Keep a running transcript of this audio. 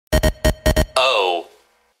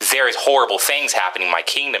there's horrible things happening, my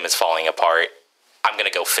kingdom is falling apart, I'm going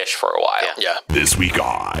to go fish for a while. Yeah. This week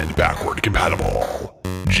on Backward Compatible,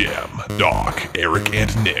 Jim, Doc, Eric,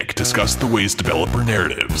 and Nick discuss the ways developer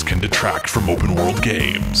narratives can detract from open world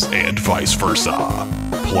games and vice versa.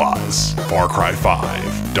 Plus, Far Cry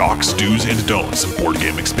 5, Doc's do's and don'ts of board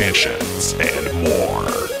game expansions, and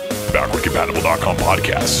more. Backward-Compatible.com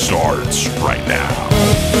podcast starts right now.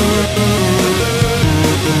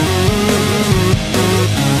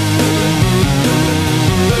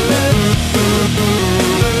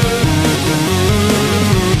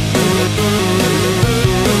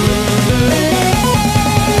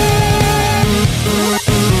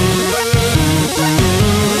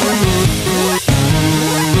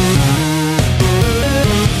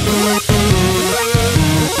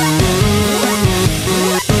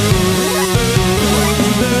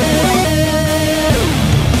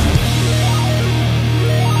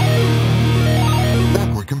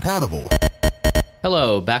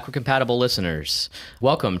 Hello, Backward Compatible listeners.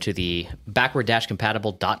 Welcome to the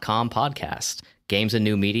Backward-Compatible.com podcast, games and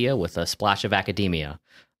new media with a splash of academia.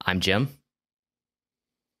 I'm Jim.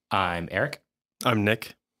 I'm Eric. I'm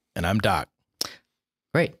Nick. And I'm Doc.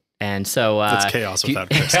 Great. And so that's chaos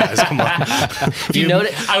without Chris, guys. Come on. You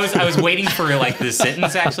notice I was waiting for like the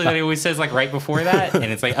sentence actually that he always says like right before that, and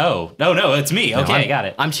it's like, oh no, it's me. Okay, I got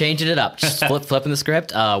it. I'm changing it up. Just flipping the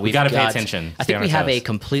script. We've got to pay attention. I think we have a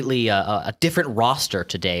completely a different roster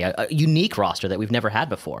today, a unique roster that we've never had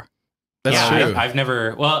before. That's true. I've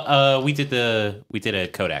never. Well, we did a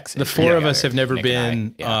codex. The four of us have never Nick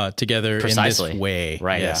been together Precisely. in this way.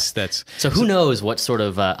 Right. Yes. Yeah. So who knows what sort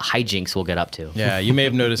of hijinks we'll get up to? Yeah. You may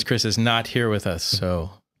have noticed Chris is not here with us,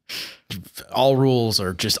 so all rules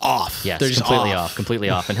are just off. Yes, they're just completely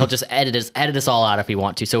off, and he'll just edit us all out if we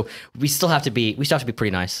want to. So we still have to be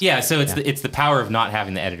pretty nice. Yeah. So it's the power of not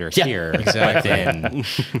having the editor here. Exactly.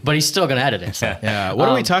 But he's still going to edit it. So. Yeah. What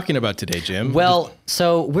are we talking about today, Jim? Well,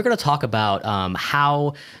 so we're going to talk about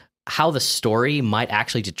how the story might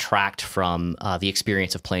actually detract from the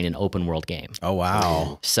experience of playing an open world game. Oh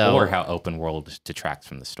wow. Or how open world detracts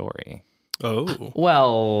from the story. Oh.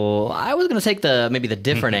 Well, I was going to take maybe the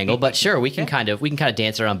different angle, but sure, we can kind of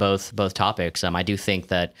dance around both topics. I do think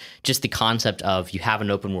that just the concept of you have an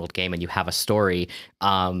open world game and you have a story,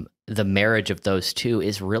 the marriage of those two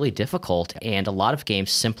is really difficult, and a lot of games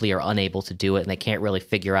simply are unable to do it, and they can't really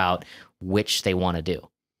figure out which they want to do.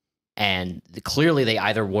 And clearly, they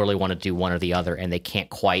either really want to do one or the other, and they can't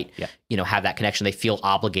quite, have that connection. They feel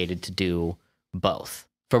obligated to do both,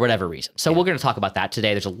 for whatever reason. So we're going to talk about that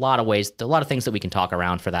today. There's a lot of things that we can talk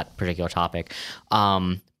around for that particular topic.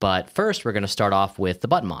 But first, we're going to start off with the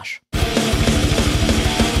button mosh.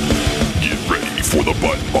 Get ready for the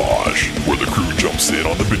button mosh, where the crew jumps in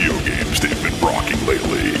on the video games they've been rocking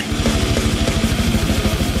lately.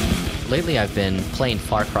 Lately, I've been playing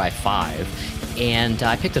Far Cry 5, and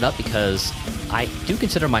I picked it up because I do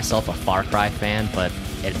consider myself a Far Cry fan, but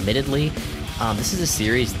admittedly, this is a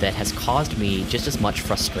series that has caused me just as much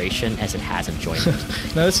frustration as it has enjoyment.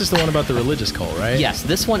 Now, this is the one about the religious cult, right? Yes,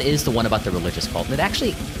 this one is the one about the religious cult. And it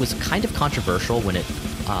actually was kind of controversial when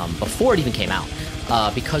before it even came out,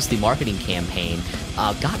 because the marketing campaign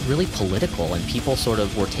got really political, and people sort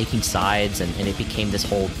of were taking sides, and it became this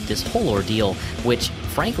whole ordeal, which,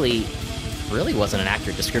 frankly, really wasn't an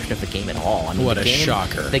accurate description of the game at all. What a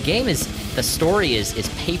shocker. The story is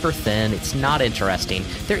paper thin. It's not interesting.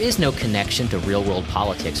 There is no connection to real world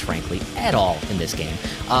politics, frankly, at all in this game.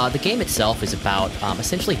 The game itself is about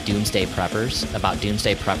essentially doomsday preppers, about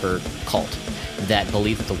doomsday prepper cult that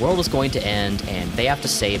believe that the world is going to end and they have to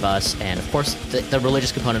save us, and of course the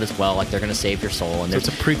religious component as well, like they're going to save your soul. And so it's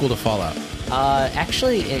a prequel to Fallout.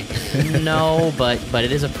 No, but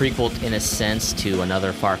it is a prequel in a sense to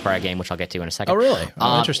another Far Cry game, which I'll get to in a second. Oh, really?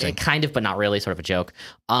 Oh, interesting. Kind of, but not really. Sort of a joke.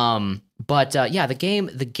 The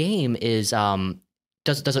game is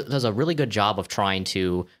does a really good job of trying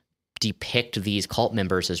to depict these cult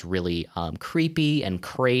members as really creepy and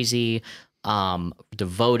crazy,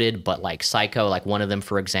 devoted, but like psycho. Like one of them,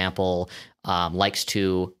 for example, likes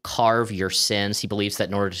to carve your sins. He believes that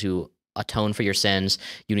in order to atone for your sins,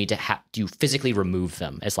 you need to physically remove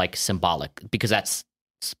them as like symbolic, because that's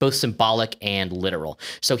both symbolic and literal.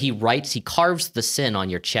 So he carves the sin on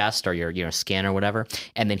your chest or your skin or whatever,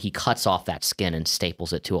 and then he cuts off that skin and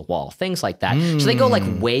staples it to a wall, things like that. So they go like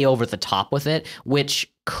way over the top with it,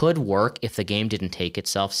 which could work if the game didn't take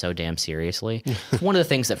itself so damn seriously. One of the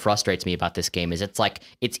things that frustrates me about this game is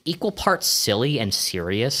it's equal parts silly and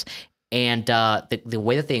serious. And the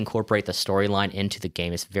way that they incorporate the storyline into the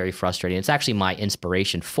game is very frustrating. It's actually my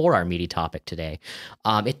inspiration for our meaty topic today.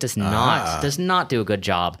 It does not do a good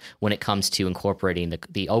job when it comes to incorporating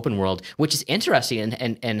the open world, which is interesting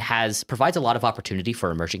and provides a lot of opportunity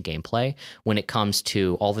for emergent gameplay when it comes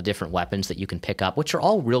to all the different weapons that you can pick up, which are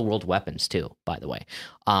all real world weapons too, by the way.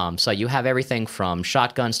 So you have everything from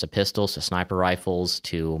shotguns to pistols to sniper rifles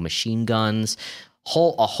to machine guns,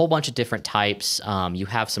 a whole bunch of different types. You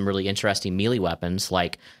have some really interesting melee weapons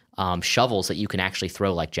like shovels that you can actually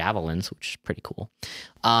throw like javelins, which is pretty cool.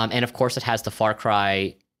 And of course, it has the Far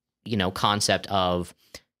Cry, concept of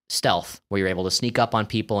stealth, where you're able to sneak up on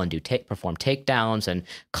people and perform takedowns and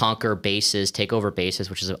conquer bases, take over bases,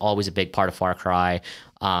 which is always a big part of Far Cry,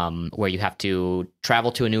 where you have to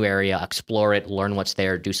travel to a new area, explore it, learn what's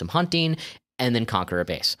there, do some hunting, and then conquer a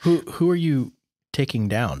base. Who are you taking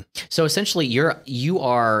down? So essentially, you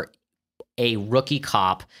are a rookie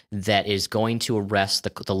cop that is going to arrest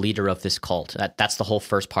the leader of this cult. That's the whole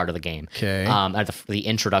first part of the game. Okay. The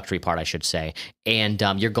introductory part, I should say. And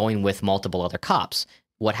you're going with multiple other cops.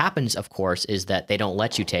 What happens, of course, is that they don't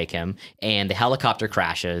let you take him, and the helicopter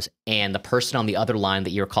crashes, and the person on the other line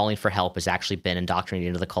that you're calling for help has actually been indoctrinated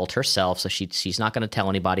into the cult herself, so she's not going to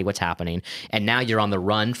tell anybody what's happening. And now you're on the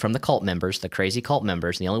run from the cult members, the crazy cult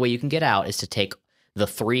members, and the only way you can get out is to take the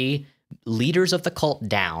 3 leaders of the cult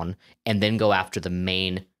down and then go after the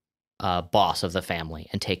main boss of the family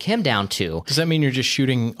and take him down too. Does that mean you're just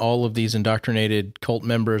shooting all of these indoctrinated cult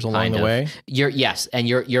members along the way?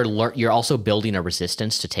 You're also building a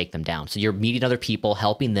resistance to take them down. So you're meeting other people,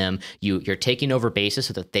 helping them. You're taking over bases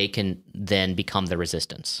so that they can then become the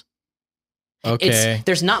resistance. Okay.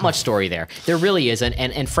 There's not much story there. There really isn't.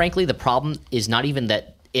 And frankly, the problem is not even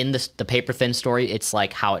that in the paper thin story, it's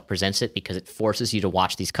like how it presents it, because it forces you to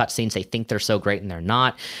watch these cutscenes. They think they're so great and they're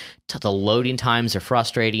not. The loading times are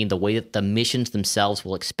frustrating. The way that the missions themselves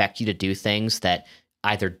will expect you to do things that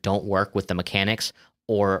either don't work with the mechanics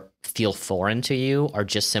or feel foreign to you or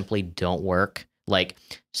just simply don't work. Like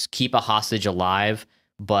keep a hostage alive,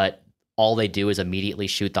 but all they do is immediately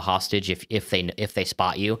shoot the hostage if they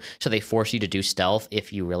spot you. So they force you to do stealth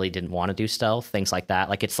if you really didn't want to do stealth, things like that.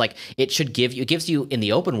 Like it gives you in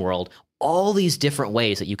the open world all these different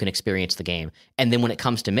ways that you can experience the game. And then when it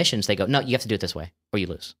comes to missions, they go, no, you have to do it this way or you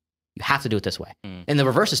lose. You have to do it this way. And the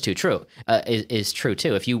reverse is true too.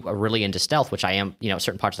 If you are really into stealth, which I am,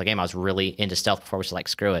 certain parts of the game, I was really into stealth before, which is like,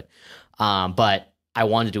 screw it. But I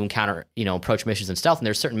wanted to encounter, approach missions in stealth. And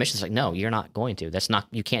there's certain missions like, no, you're not going to.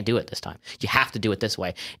 You can't do it this time. You have to do it this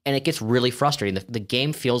way. And it gets really frustrating. The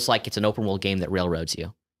game feels like it's an open world game that railroads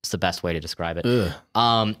you. It's the best way to describe it.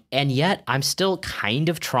 And yet I'm still kind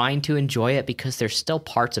of trying to enjoy it because there's still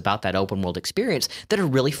parts about that open world experience that are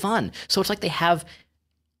really fun. So it's like they have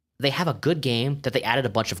a good game that they added a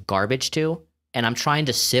bunch of garbage to. And I'm trying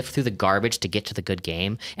to sift through the garbage to get to the good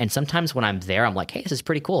game. And sometimes when I'm there, I'm like, hey, this is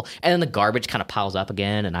pretty cool. And then the garbage kind of piles up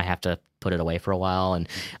again, and I have to put it away for a while. And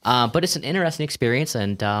but it's an interesting experience,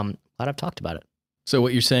 and glad I've talked about it. So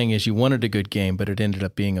what you're saying is you wanted a good game, but it ended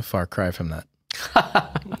up being a far cry from that.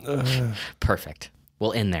 Perfect.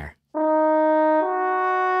 We'll end there.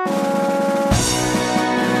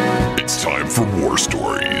 It's time for War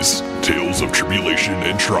Stories, tales of tribulation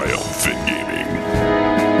and triumph in gaming.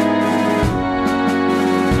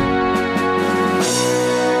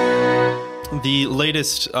 The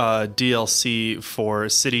latest DLC for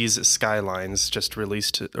Cities Skylines just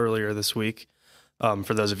released earlier this week.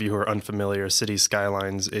 For those of you who are unfamiliar, Cities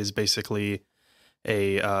Skylines is basically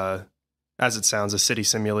as it sounds, a city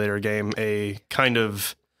simulator game, a kind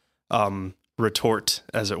of retort,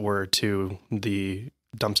 as it were, to the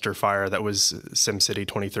dumpster fire that was SimCity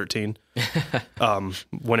 2013.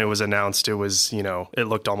 When it was announced, it was, it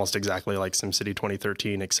looked almost exactly like SimCity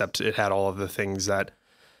 2013, except it had all of the things that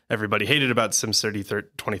everybody hated about SimCity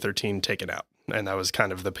 2013 taken out, and that was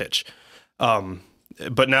kind of the pitch.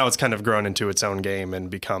 But now it's kind of grown into its own game and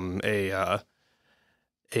become a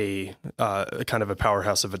kind of a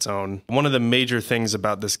powerhouse of its own. One of the major things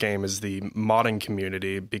about this game is the modding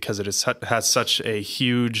community, because it has such a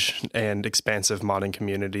huge and expansive modding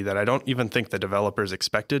community that I don't even think the developers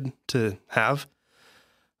expected to have.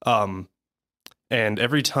 And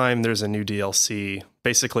every time there's a new DLC,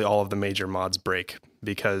 basically all of the major mods break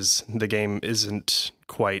because the game isn't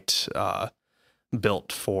quite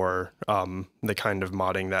built for the kind of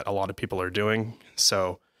modding that a lot of people are doing.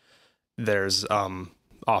 So there's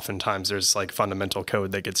oftentimes there's like fundamental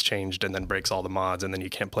code that gets changed and then breaks all the mods, and then you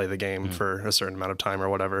can't play the game for a certain amount of time or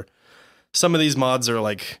whatever. Some of these mods are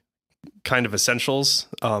like kind of essentials,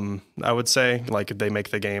 I would say. Like they make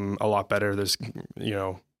the game a lot better. There's,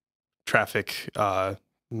 traffic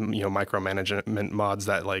micromanagement mods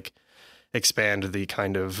that like expand the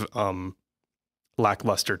kind of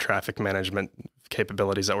lackluster traffic management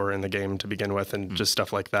capabilities that were in the game to begin with, and just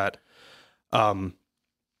stuff like that.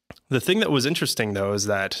 The thing that was interesting though is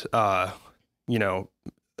that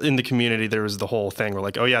in the community there was the whole thing where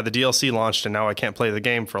like, oh yeah, the DLC launched and now I can't play the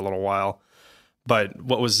game for a little while. But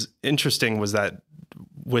what was interesting was that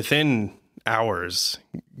within hours,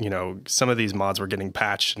 some of these mods were getting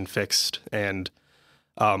patched and fixed, and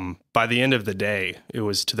by the end of the day, it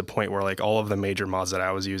was to the point where like all of the major mods that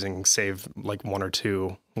I was using, save like one or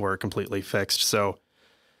two, were completely fixed. So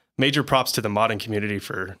major props to the modding community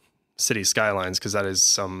for City Skylines, because that is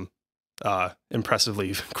some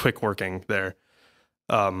impressively quick working there.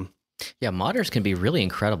 Yeah, modders can be really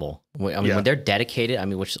incredible. I mean, when they're dedicated,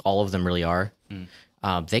 which all of them really are,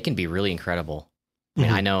 they can be really incredible. I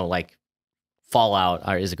mean, I know like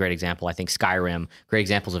Fallout is a great example. I think Skyrim, great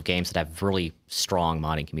examples of games that have really strong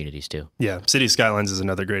modding communities too. Yeah, City Skylines is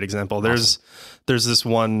another great example. Awesome. There's this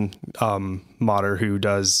one modder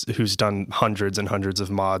who's done hundreds and hundreds of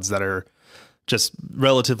mods that are just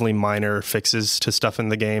relatively minor fixes to stuff in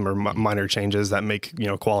the game, or minor changes that make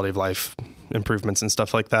quality of life improvements and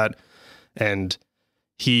stuff like that. And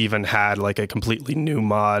he even had like a completely new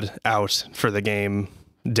mod out for the game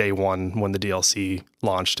day one when the DLC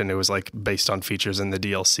launched, and it was like based on features in the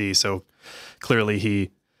DLC. So clearly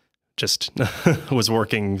he just was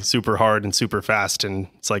working super hard and super fast, and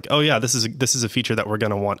it's like, oh yeah, this is a feature that we're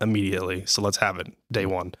going to want immediately, so let's have it day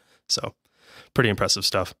one. So pretty impressive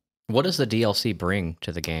stuff. What does the DLC bring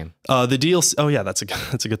to the game? The DLC, oh yeah, that's a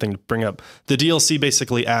good thing to bring up. The DLC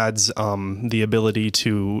basically adds the ability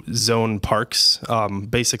to zone parks.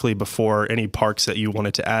 Basically, before, any parks that you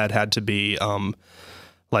wanted to add had to be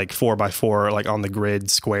like 4x4, like on the grid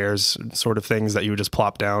squares sort of things that you would just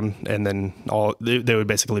plop down, and then they would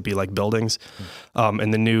basically be like buildings.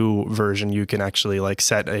 In the new version, you can actually like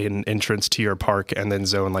set an entrance to your park and then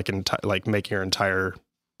zone like make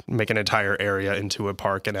an entire area into a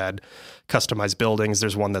park and add customized buildings.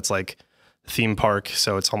 There's one that's like theme park,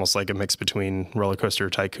 so it's almost like a mix between Roller Coaster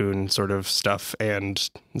Tycoon sort of stuff and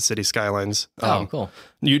City Skylines. Cool.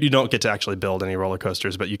 You don't get to actually build any roller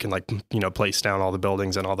coasters, but you can like place down all the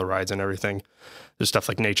buildings and all the rides and everything. There's stuff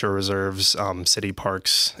like nature reserves, city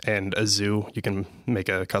parks, and a zoo. You can make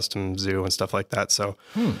a custom zoo and stuff like that. So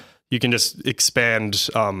you can just expand.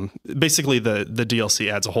 Basically, the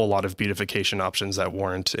DLC adds a whole lot of beautification options that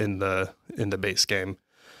weren't in the base game.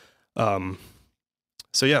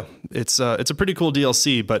 So yeah, it's a pretty cool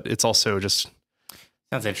DLC, but it's also just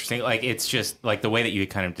sounds interesting. Like, it's just like the way that you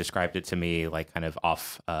kind of described it to me, like kind of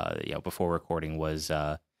off, before recording, was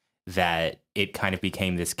that it kind of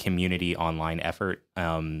became this community online effort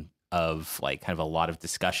of like kind of a lot of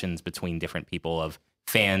discussions between different people, of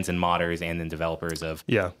fans and modders and then developers, of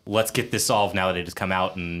let's get this solved now that it has come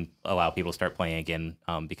out, and allow people to start playing again,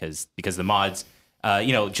 because the mods,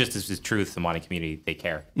 just as is true with the modding community, they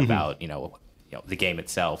care about the game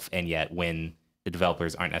itself, and yet when the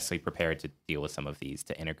developers aren't necessarily prepared to deal with some of these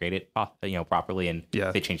to integrate it properly, and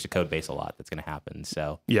they change the code base a lot, that's going to happen.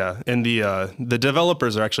 So and the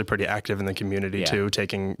developers are actually pretty active in the community too,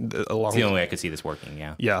 taking it's the only way I could see this working.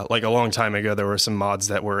 Like a long time ago there were some mods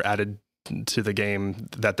that were added to the game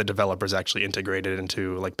that the developers actually integrated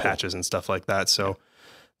into like patches and stuff like that. So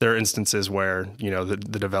there are instances where the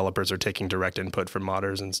developers are taking direct input from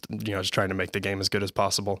modders and just trying to make the game as good as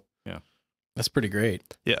possible. That's pretty great.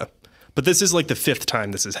 Yeah. But this is like the 5th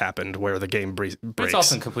time this has happened where the game breaks. It's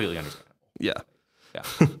also completely understandable. Yeah.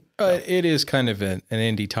 It is kind of an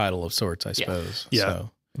indie title of sorts, I suppose. Yeah.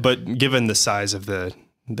 So. But given the size of the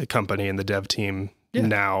company and the dev team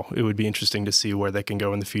now, it would be interesting to see where they can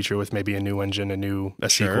go in the future with maybe a new engine, a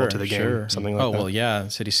sequel to the game, something like that. Oh, well, yeah.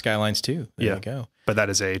 City Skylines 2. There you go. But that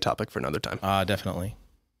is a topic for another time. Definitely.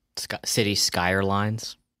 City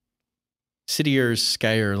Skylines. Cityers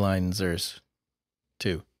Skylines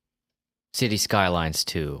 2. City Skylines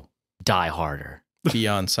 2. Die Harder.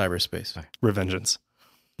 Beyond Cyberspace. Revengeance.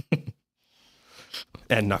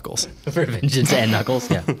 And Knuckles. Revengeance and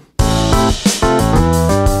Knuckles, yeah.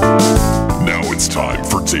 Now it's time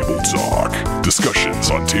for Table Talk.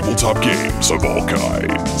 Discussions on tabletop games of all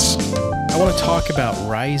kinds. I want to talk about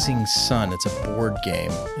Rising Sun. It's a board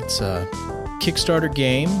game. It's a Kickstarter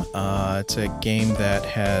game. It's a game that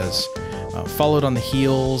has followed on the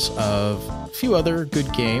heels of a few other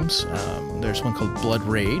good games. There's one called Blood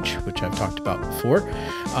Rage, which I've talked about before.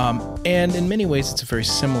 And in many ways, it's a very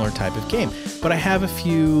similar type of game. But I have a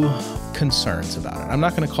few concerns about it. I'm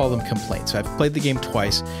not going to call them complaints. I've played the game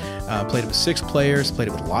twice. Played it with 6 players, played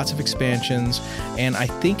it with lots of expansions, and I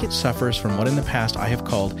think it suffers from what in the past I have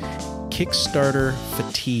called Kickstarter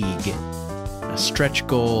fatigue, stretch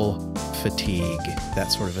goal fatigue,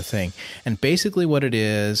 that sort of a thing. And basically what it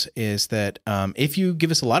is that if you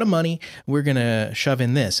give us a lot of money, we're going to shove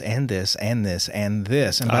in this and this and this and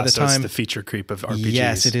this. And by the time... it's the feature creep of RPGs.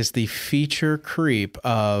 Yes, it is the feature creep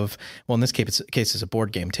of, well, in this case, it's a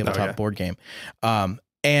board game, tabletop board game.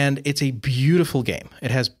 And it's a beautiful game.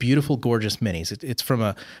 It has beautiful, gorgeous minis. It's from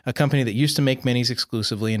a company that used to make minis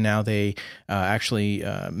exclusively, and now they actually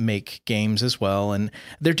make games as well. And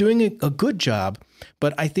they're doing a good job,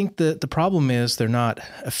 but I think the problem is they're not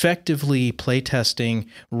effectively playtesting,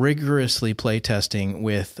 rigorously playtesting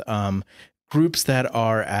with groups that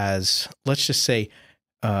are as, let's just say,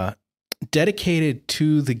 dedicated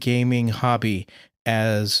to the gaming hobby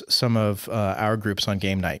as some of our groups on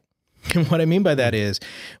game night. And what I mean by that is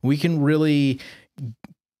we can really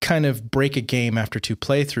kind of break a game after 2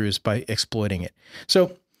 playthroughs by exploiting it.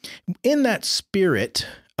 So in that spirit,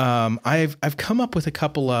 I've come up with a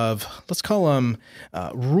couple of, let's call them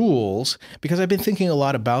rules, because I've been thinking a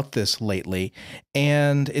lot about this lately.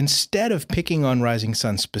 And instead of picking on Rising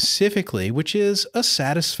Sun specifically, which is a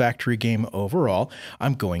satisfactory game overall,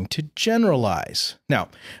 I'm going to generalize. Now,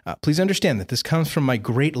 please understand that this comes from my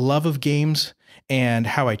great love of games and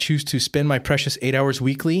how I choose to spend my precious 8 hours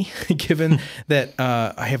weekly, given that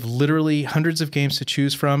I have literally hundreds of games to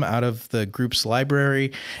choose from out of the group's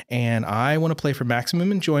library, and I want to play for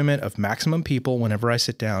maximum enjoyment of maximum people whenever I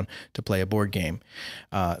sit down to play a board game.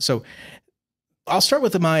 So I'll start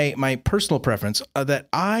with my personal preference that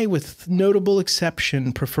I, with notable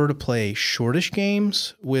exception, prefer to play shortish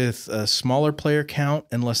games with a smaller player count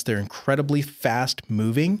unless they're incredibly fast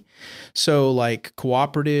moving. So like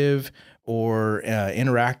cooperative or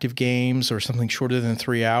interactive games or something shorter than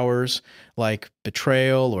 3 hours, like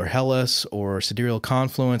Betrayal or Hellas or Sidereal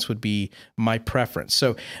Confluence would be my preference.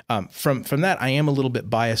 So from that, I am a little bit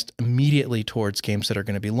biased immediately towards games that are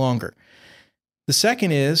going to be longer. The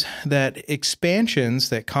second is that expansions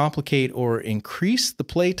that complicate or increase the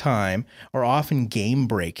playtime are often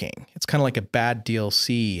game-breaking. It's kind of like a bad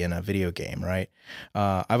DLC in a video game, right?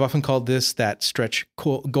 I've often called this that stretch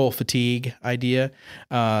goal fatigue idea.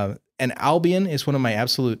 And Albion is one of my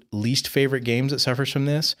absolute least favorite games that suffers from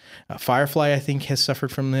this. Firefly, I think, has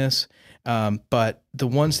suffered from this. But the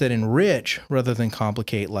ones that enrich rather than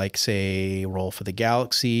complicate, like, say, Roll for the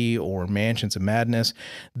Galaxy or Mansions of Madness,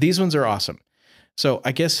 these ones are awesome. So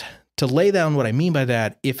I guess to lay down what I mean by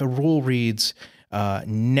that, if a rule reads,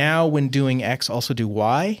 now when doing X, also do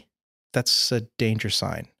Y, that's a danger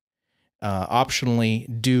sign.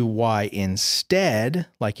 Optionally, do Y instead,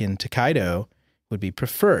 like in Tokaido, would be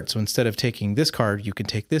preferred. So instead of taking this card, you can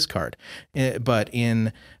take this card. But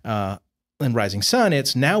in Rising Sun,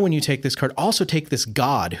 it's now when you take this card, also take this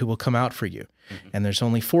god who will come out for you. Mm-hmm. And there's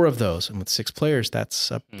only 4 of those. And with 6 players,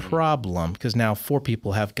 that's a problem because now 4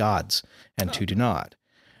 people have gods and 2 do not.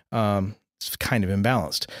 It's kind of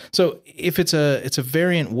imbalanced. So if it's a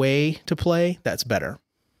variant way to play, that's better.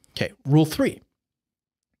 Okay, rule 3.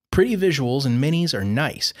 Pretty visuals and minis are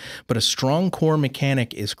nice, but a strong core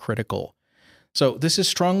mechanic is critical. So this is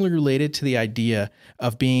strongly related to the idea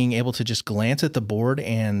of being able to just glance at the board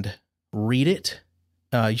and read it.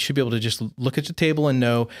 You should be able to just look at the table and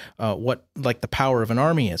know what, like, the power of an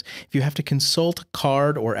army is. If you have to consult a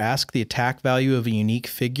card or ask the attack value of a unique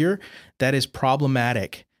figure, that is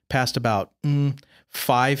problematic past about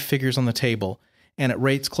 5 figures on the table. And it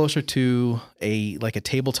rates closer to a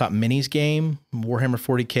tabletop minis game, Warhammer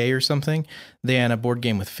 40K or something, than a board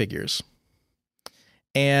game with figures.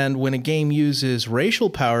 And when a game uses racial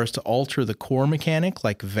powers to alter the core mechanic,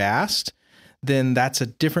 like Vast, then that's a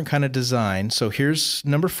different kind of design. So here's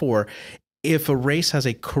number 4. If a race has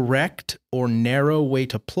a correct or narrow way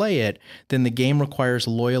to play it, then the game requires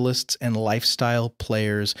loyalists and lifestyle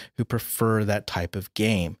players who prefer that type of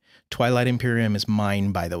game. Twilight Imperium is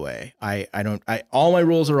mine, by the way. All my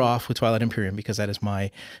rules are off with Twilight Imperium because that is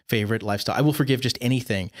my favorite lifestyle. I will forgive just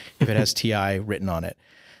anything if it has TI written on it.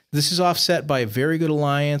 This is offset by a very good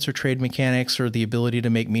alliance or trade mechanics or the ability to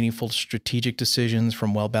make meaningful strategic decisions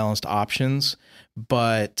from well-balanced options.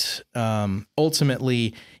 But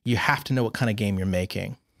ultimately, you have to know what kind of game you're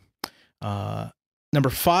making. Number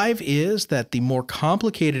 5 is that the more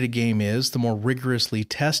complicated a game is, the more rigorously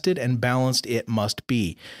tested and balanced it must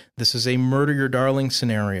be. This is a murder your darling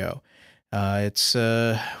scenario.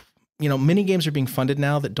 Many games are being funded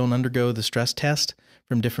now that don't undergo the stress test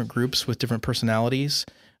from different groups with different personalities.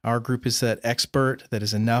 Our group is that expert that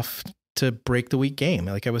is enough to break the weak game,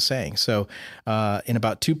 like I was saying. So in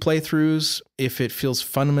about 2 playthroughs, if it feels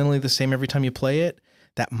fundamentally the same every time you play it,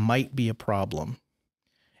 that might be a problem.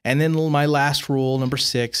 And then my last rule, number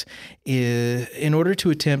 6, is in order to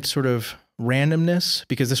attempt sort of randomness,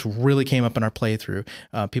 because this really came up in our playthrough.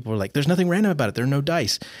 People were like, there's nothing random about it. There are no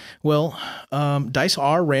dice. Well, dice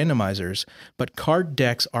are randomizers, but card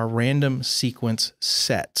decks are random sequence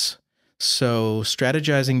sets. So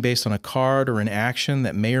strategizing based on a card or an action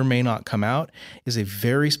that may or may not come out is a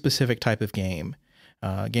very specific type of game.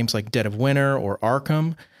 Games like Dead of Winter or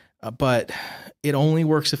Arkham, but it only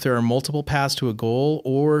works if there are multiple paths to a goal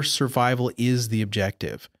or survival is the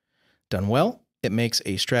objective. Done well, it makes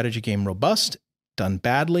a strategy game robust. Done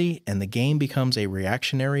badly, and the game becomes a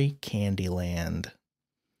reactionary Candyland.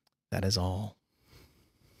 That is all.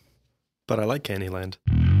 But I like Candyland.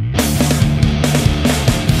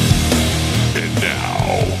 And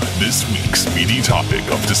now, this week's meaty topic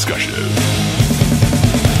of discussion.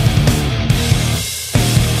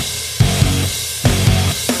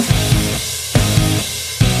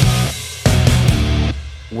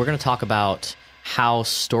 We're going to talk about how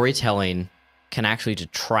storytelling can actually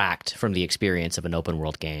detract from the experience of an open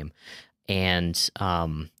world game. And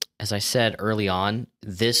as I said early on,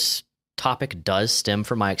 this topic does stem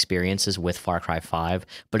from my experiences with Far Cry 5,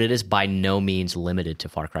 but it is by no means limited to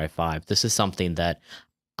Far Cry 5. This is something that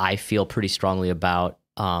I feel pretty strongly about,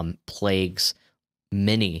 plagues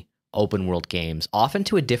many open world games, often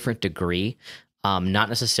to a different degree, not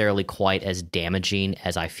necessarily quite as damaging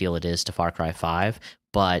as I feel it is to Far Cry 5,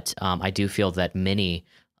 but I do feel that many,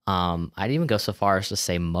 I'd even go so far as to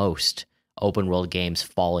say most open world games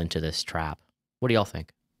fall into this trap. What do y'all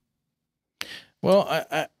think? Well,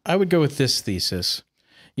 I would go with this thesis.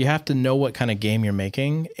 You have to know what kind of game you're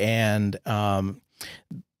making, and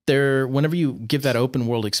whenever you give that open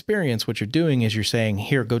world experience, what you're doing is you're saying,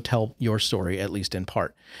 here, go tell your story, at least in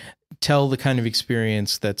part. Tell the kind of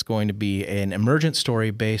experience that's going to be an emergent story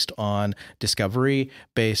based on discovery,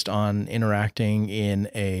 based on interacting in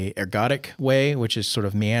a ergodic way, which is sort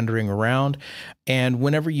of meandering around. And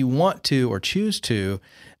whenever you want to or choose to,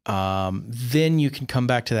 then you can come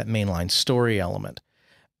back to that mainline story element.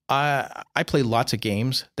 I play lots of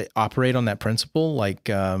games that operate on that principle, like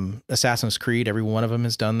Assassin's Creed. Every one of them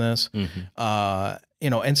has done this.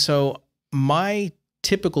 Mm-hmm. And so my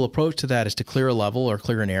typical approach to that is to clear a level or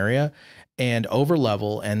clear an area and over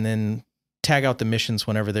level, and then tag out the missions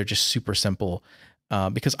whenever they're just super simple,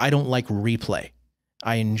 because I don't like replay.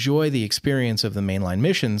 I enjoy the experience of the mainline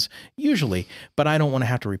missions usually, but I don't want to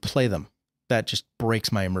have to replay them. That just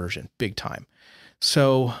breaks my immersion big time.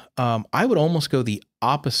 So I would almost go the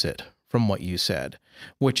opposite from what you said,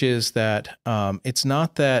 which is that it's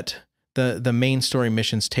not that the main story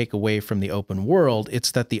missions take away from the open world.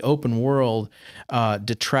 It's that the open world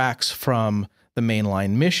detracts from the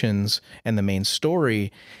mainline missions and the main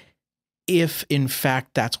story, if in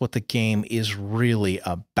fact that's what the game is really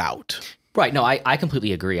about. Right. No, I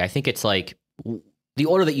completely agree. I think it's like the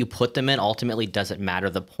order that you put them in ultimately doesn't matter.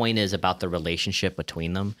 The point is about the relationship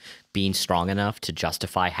between them being strong enough to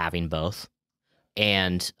justify having both.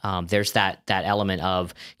 And there's that element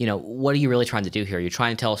of, what are you really trying to do here? Are you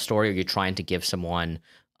trying to tell a story, or are you trying to give someone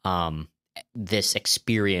this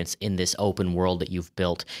experience in this open world that you've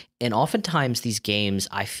built? And oftentimes these games,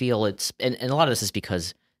 I feel and a lot of this is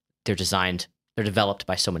because they're developed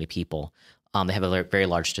by so many people. They have a very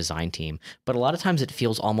large design team. But a lot of times it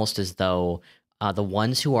feels almost as though the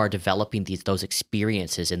ones who are developing those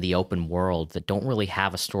experiences in the open world that don't really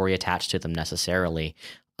have a story attached to them necessarily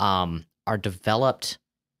are developed,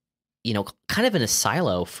 kind of in a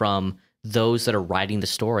silo from those that are writing the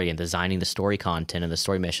story and designing the story content and the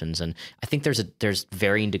story missions. And I think there's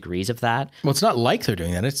varying degrees of that. Well, it's not like they're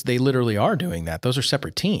doing that. They literally are doing that. Those are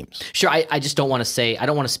separate teams. Sure. I just don't want to say, I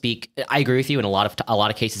don't want to speak. I agree with you. In a lot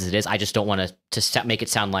of cases it is. I just don't want to make it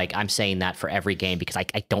sound like I'm saying that for every game, because I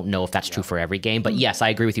don't know if that's true for every game. But yes, I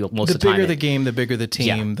agree with you most of the time. The bigger the game, the bigger the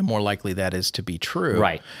team, the more likely that is to be true.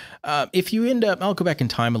 Right. If you end up, I'll go back in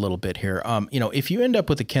time a little bit here. If you end up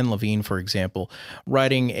with a Ken Levine, for example,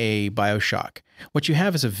 writing a BioShock, what you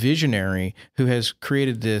have is a visionary who has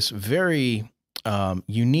created this very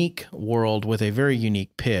unique world with a very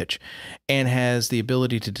unique pitch, and has the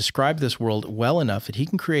ability to describe this world well enough that he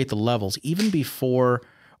can create the levels even before,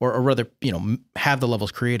 or rather, have the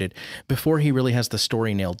levels created before he really has the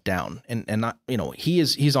story nailed down. And not,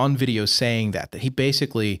 he's on video saying that he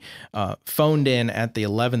basically phoned in at the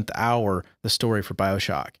 11th hour the story for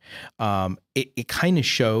BioShock. It kind of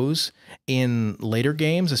shows in later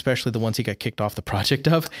games, especially the ones he got kicked off the project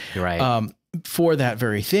of, right. For that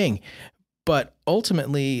very thing. But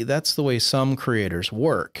ultimately, that's the way some creators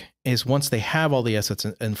work, is once they have all the assets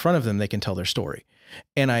in front of them, they can tell their story.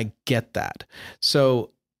 And I get that. So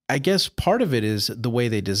I guess part of it is the way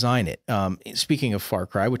they design it. Speaking of Far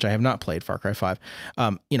Cry, which I have not played, Far Cry 5,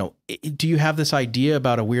 do you have this idea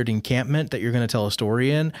about a weird encampment that you're going to tell a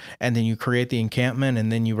story in, and then you create the encampment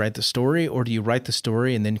and then you write the story, or do you write the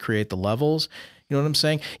story and then create the levels? You know what I'm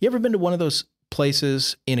saying? You ever been to one of those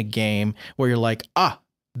places in a game where you're like,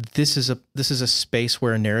 this is a space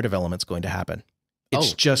where a narrative element's going to happen.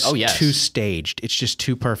 It's too staged. It's just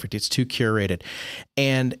too perfect. It's too curated.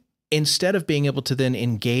 And instead of being able to then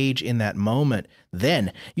engage in that moment,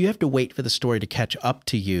 then you have to wait for the story to catch up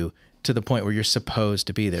to you to the point where you're supposed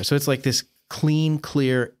to be there. So it's like this clean,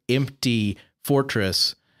 clear, empty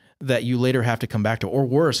fortress that you later have to come back to. Or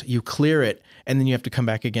worse, you clear it and then you have to come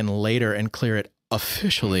back again later and clear it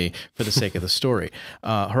officially for the sake of the story.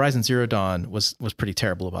 Horizon Zero Dawn was pretty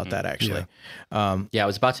terrible about that, actually. I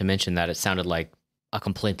was about to mention that. It sounded like a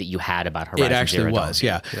complaint that you had about Horizon Zero Dawn. It actually was,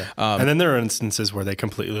 yeah. And then there are instances where they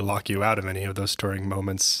completely lock you out of any of those story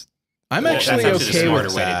moments. I'm actually that's okay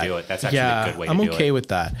with way that. to do it. That's actually a good way to do it. I'm okay with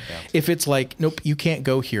that. Yeah. If it's like, nope, you can't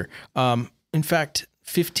go here. In fact,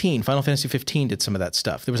 Final Fantasy 15 did some of that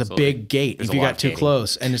stuff. There was a big gate if you got too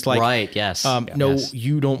close, and it's like, right, yes.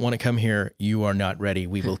 You don't want to come here. You are not ready.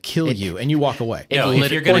 We will kill you, and you walk away.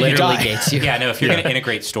 If you're going to literally gates you. If you're going to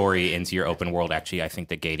integrate story into your open world, actually, I think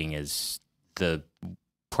that gating is the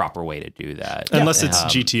proper way to do that. Unless it's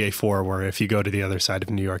GTA 4, where if you go to the other side of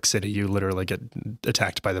New York City, you literally get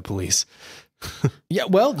attacked by the police. I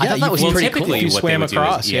thought that was pretty cool. If you swam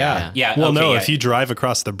across, if you drive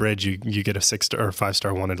across the bridge, you get a 6-star or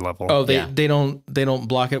 5-star wanted level. Oh, they don't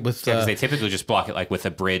block it with. Because they typically just block it like with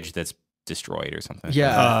a bridge that's destroyed or something.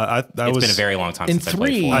 Yeah, it's been a very long time since I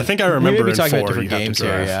played 4. I think I remember in 4 different games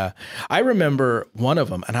here. Yeah, I remember one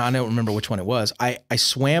of them, and I don't remember which one it was. I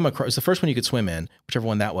swam across. It was the first one you could swim in, whichever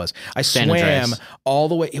one that was. I swam all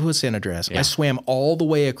the way. It was San Andreas. Yeah. I swam all the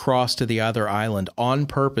way across to the other island on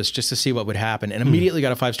purpose just to see what would happen, and immediately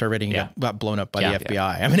got a 5-star rating and got blown up by the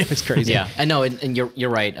FBI. I mean, it was crazy. Yeah, and no, and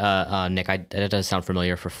you're right, Nick. It does sound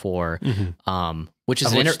familiar for 4. Which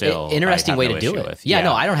is an interesting way to do it.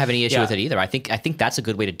 No, I don't have any issue with it either. I think that's a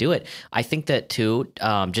good way to do it. I think that too,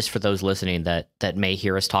 just for those listening that may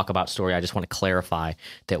hear us talk about story, I just want to clarify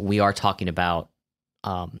that we are talking about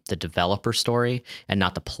the developer story and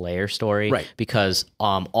not the player story. Right. Because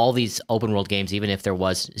all these open world games, even if there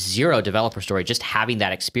was 0 developer story, just having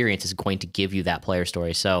that experience is going to give you that player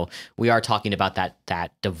story. So we are talking about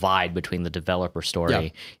that divide between the developer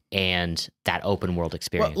story and that open world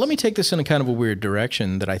experience. Well, let me take this in a kind of a weird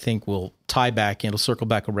direction that I think will tie back, and it'll circle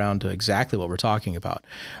back around to exactly what we're talking about.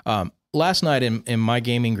 Last night in my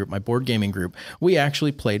gaming group, my board gaming group, we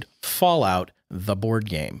actually played Fallout, the board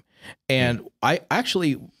game. And I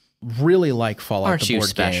actually really like Fallout, Aren't the you board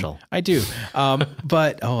special? game. I do.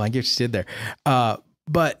 But, I get what you did there.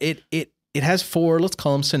 But it has 4, let's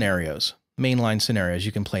call them scenarios. Mainline scenarios.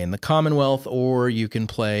 You can play in the Commonwealth, or you can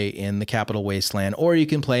play in the Capital Wasteland, or you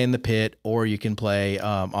can play in the Pit, or you can play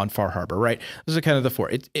on Far Harbor, right? Those are kind of the 4.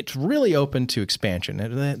 It's really open to expansion.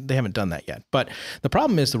 They haven't done that yet. But the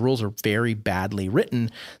problem is the rules are very badly written,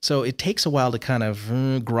 so it takes a while to kind of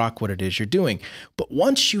grok what it is you're doing. But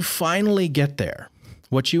once you finally get there,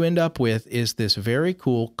 what you end up with is this very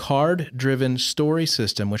cool card-driven story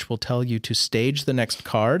system, which will tell you to stage the next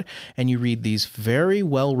card, and you read these very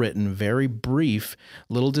well-written, very brief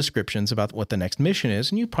little descriptions about what the next mission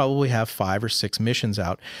is, and you probably have 5 or 6 missions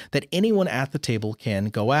out that anyone at the table can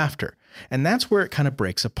go after. And that's where it kind of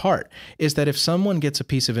breaks apart, is that if someone gets a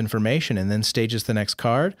piece of information and then stages the next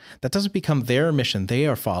card, that doesn't become their mission they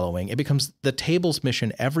are following. It becomes the table's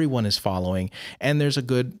mission everyone is following. And there's a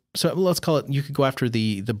good, so let's call it, you could go after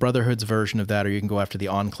the Brotherhood's version of that, or you can go after the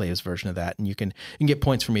Enclave's version of that, and you can get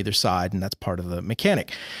points from either side, and that's part of the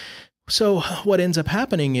mechanic. So what ends up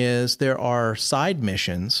happening is there are side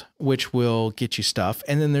missions which will get you stuff,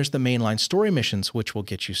 and then there's the mainline story missions which will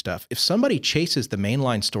get you stuff. If somebody chases the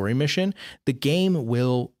mainline story mission, the game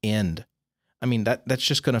will end. I mean, that's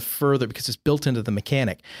just going to further, because it's built into the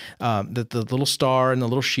mechanic. The little star and the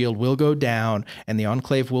little shield will go down, and the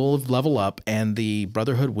Enclave will level up, and the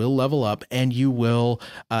Brotherhood will level up, and you will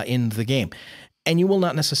end the game. And you will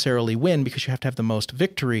not necessarily win, because you have to have the most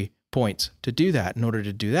victory points to do that. In order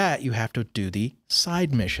to do that, you have to do the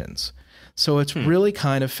side missions. So it's really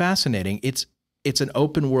kind of fascinating. It's an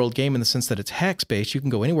open world game in the sense that it's hex based. You can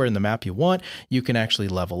go anywhere in the map you want. You can actually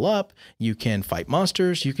level up. You can fight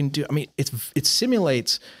monsters. You can do, I mean, it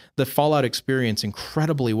simulates the Fallout experience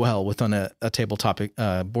incredibly well within a tabletop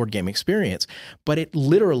board game experience, but it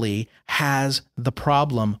literally has the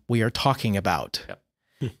problem we are talking about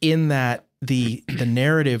in that the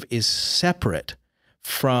narrative is separate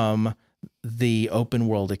from the open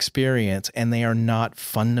world experience, and they are not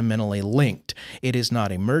fundamentally linked. It is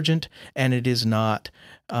not emergent, and it is not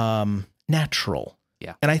natural.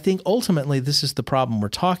 Yeah. And I think ultimately this is the problem we're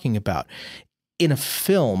talking about. In a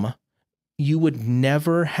film, you would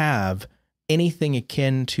never have anything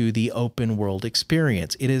akin to the open world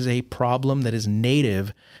experience. It is a problem that is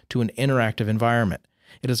native to an interactive environment.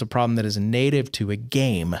 It is a problem that is native to a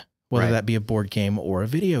game, whether Right. that be a board game or a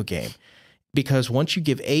video game. Because once you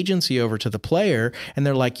give agency over to the player and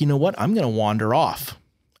they're like, you know what, I'm going to wander off.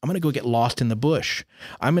 I'm going to go get lost in the bush.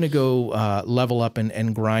 I'm going to go level up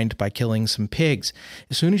and grind by killing some pigs.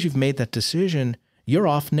 As soon as you've made that decision, you're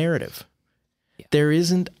off narrative. Yeah. There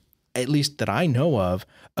isn't, at least that I know of,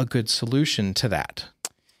 a good solution to that.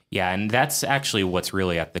 Yeah, and that's actually what's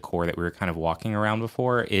really at the core that we were kind of walking around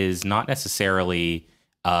before, is not necessarily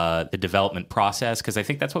the development process, because I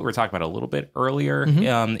think that's what we were talking about a little bit earlier,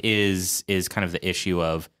 is kind of the issue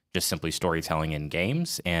of just simply storytelling in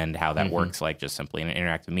games and how that works, like just simply in an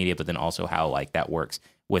interactive media, but then also how like that works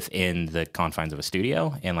within the confines of a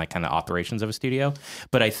studio and like kind of operations of a studio.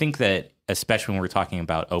 But I think that especially when we're talking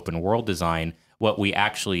about open world design, what we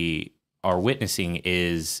actually are witnessing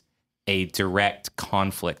is a direct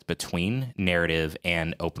conflict between narrative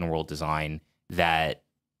and open world design that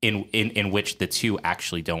in which the two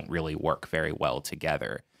actually don't really work very well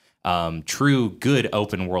together. True good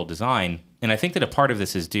open world design, and I think that a part of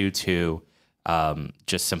this is due to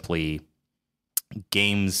just simply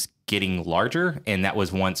games getting larger, and that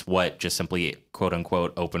was once what just simply quote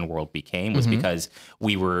unquote open world became, was because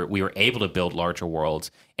we were able to build larger worlds,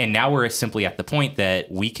 and now we're simply at the point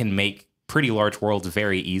that we can make pretty large worlds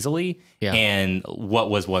very easily. Yeah. And what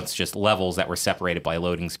was once just levels that were separated by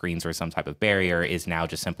loading screens or some type of barrier is now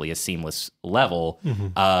just simply a seamless level.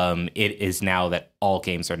 It is now that all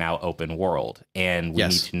games are now open world, and we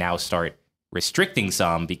need to now start restricting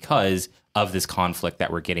some because of this conflict that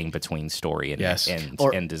we're getting between story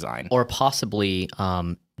and design. Or possibly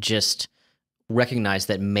just recognize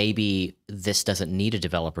that maybe this doesn't need a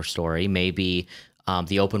developer story. Maybe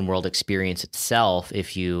the open world experience itself,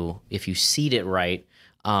 if you seed it right,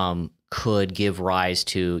 could give rise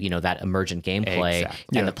to, you know, that emergent gameplay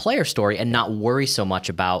and the player story, and not worry so much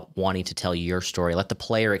about wanting to tell your story. Let the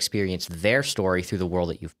player experience their story through the world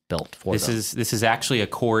that you've built for them. This is actually a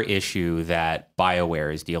core issue that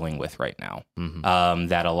BioWare is dealing with right now.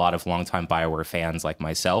 That a lot of longtime BioWare fans like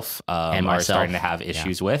myself are starting to have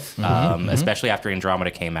issues with, especially after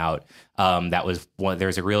Andromeda came out. That was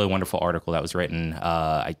there's a really wonderful article that was written.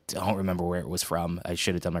 I don't remember where it was from. I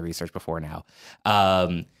should have done my research before now.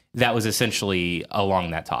 That was essentially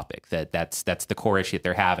along that topic, that's the core issue that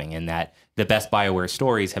they're having, and that the best BioWare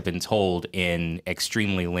stories have been told in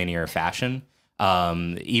extremely linear fashion.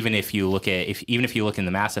 Even if you look in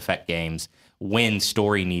the Mass Effect games, when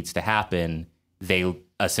story needs to happen, they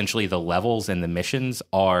essentially, the levels and the missions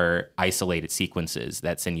are isolated sequences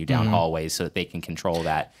that send you down hallways so that they can control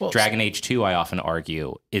that. Well, Dragon Age 2, I often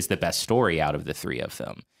argue, is the best story out of the three of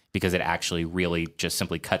them, because it actually really just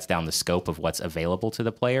simply cuts down the scope of what's available to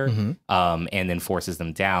the player, and then forces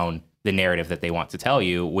them down the narrative that they want to tell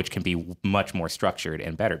you, which can be much more structured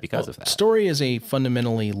and better because of that. Story is a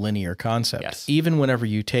fundamentally linear concept. Yes. Even whenever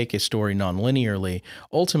you take a story non-linearly,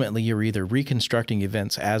 ultimately you're either reconstructing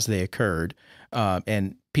events as they occurred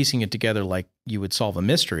and piecing it together like you would solve a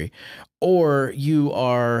mystery, or you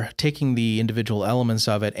are taking the individual elements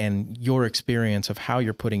of it and your experience of how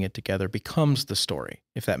you're putting it together becomes the story,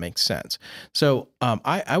 if that makes sense. So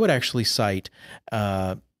I would actually cite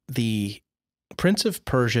the Prince of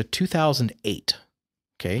Persia 2008,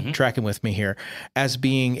 tracking with me here, as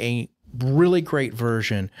being a really great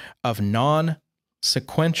version of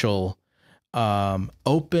non-sequential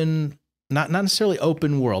open, not necessarily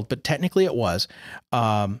open world, but technically it was,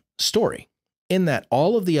 story, in that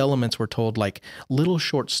all of the elements were told like little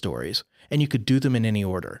short stories, and you could do them in any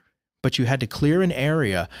order. But you had to clear an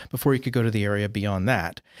area before you could go to the area beyond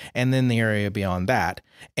that, and then the area beyond that.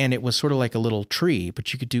 And it was sort of like a little tree,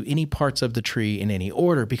 but you could do any parts of the tree in any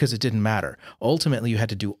order because it didn't matter. Ultimately, you had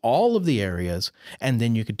to do all of the areas, and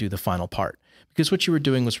then you could do the final part. Because what you were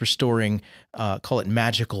doing was restoring, call it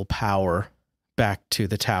magical power, back to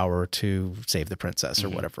the tower to save the princess or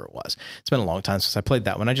whatever it was. It's been a long time since I played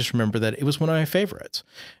that one. I just remember that it was one of my favorites.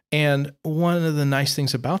 And one of the nice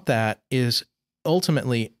things about that is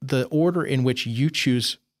ultimately the order in which you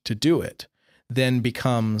choose to do it then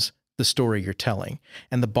becomes the story you're telling.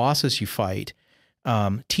 And the bosses you fight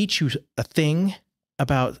teach you a thing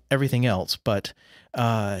about everything else, but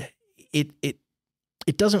it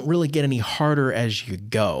doesn't really get any harder as you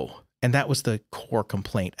go. And that was the core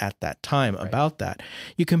complaint at that time about that.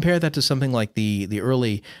 You compare that to something like the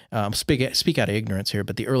early, speak out of ignorance here,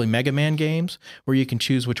 but the early Mega Man games where you can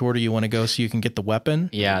choose which order you want to go so you can get the weapon.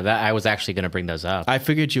 Yeah, that I was actually going to bring those up. I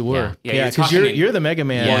figured you were. Yeah, because you're the Mega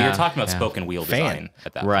Man. Well, you're talking about spoken wheel design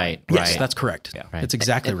at that right, point. Yes, that's correct. Yeah. That's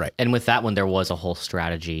exactly right. And with that one, there was a whole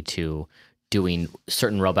strategy to doing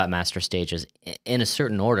certain Robot Master stages in a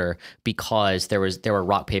certain order because there were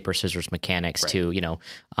rock, paper, scissors mechanics to,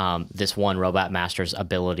 this one Robot Master's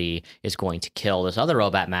ability is going to kill this other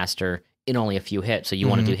Robot Master in only a few hits. So you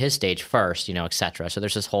want to do his stage first, et cetera. So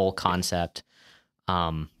there's this whole concept.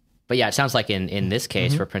 But yeah, it sounds like in this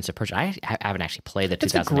case for Prince of Persia, I haven't actually played the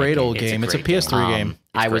 2008 It's a great old game. It's a PS3 game.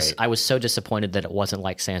 I was so disappointed that it wasn't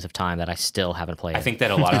like Sands of Time that I still haven't played it. I think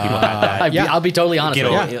that a lot of people have that. I'll be totally honest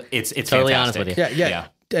with you. It's Totally fantastic. honest with you.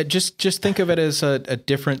 Yeah. Just think of it as a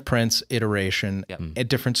different Prince iteration, a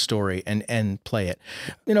different story, and play it.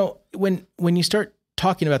 When you start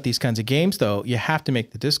talking about these kinds of games, though, you have to make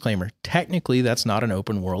the disclaimer. Technically, that's not an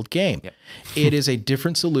open world game. Yep. It is a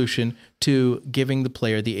different solution to giving the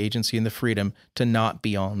player the agency and the freedom to not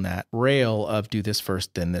be on that rail of do this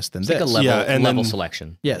first, then this, then it's this. Like a level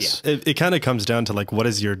selection. Yes. Yeah. It kind of comes down to like, what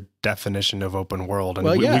is your definition of open world? And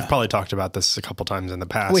we've probably talked about this a couple times in the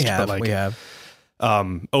past. We have.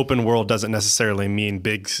 Open world doesn't necessarily mean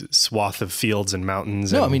big swath of fields and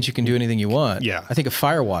mountains. No, it means you can do anything you want. Yeah. I think of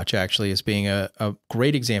Firewatch actually as being a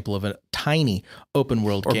great example of a tiny open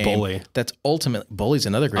world game. Or Bully. That's ultimately, Bully's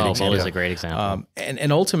another great example. Bully's a great example.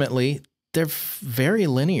 And ultimately, they're very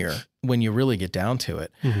linear when you really get down to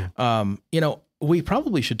it. We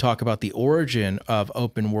probably should talk about the origin of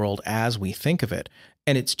open world as we think of it.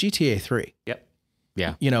 And it's GTA 3. Yep.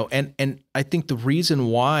 Yeah. And I think the reason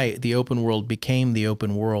why the open world became the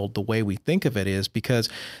open world the way we think of it is because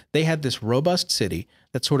they had this robust city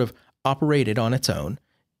that sort of operated on its own.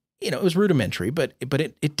 It was rudimentary, but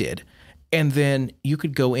it did. And then you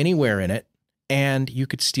could go anywhere in it and you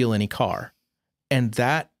could steal any car. And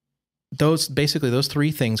those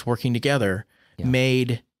three things working together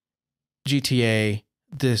made GTA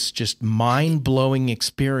this just mind-blowing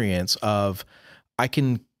experience of I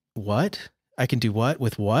can do what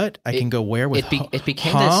with what? I can go where with it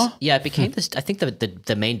became this. Yeah, it became this. I think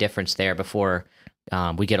the main difference there before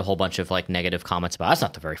we get a whole bunch of like negative comments about that's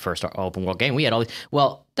not the very first open world game. We had all these.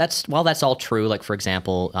 Well, that's all true. Like for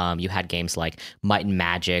example, you had games like Might and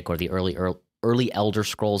Magic or the early Elder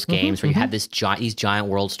Scrolls games where you had these giant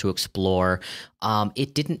worlds to explore.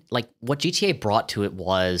 It didn't like what GTA brought to it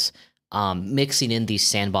was. Mixing in these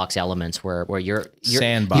sandbox elements where you're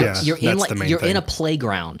sandbox. You're in a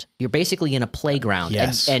playground. You're basically in a playground.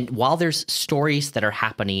 Yes. And while there's stories that are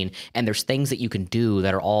happening and there's things that you can do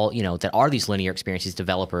that are all, that are these linear experiences,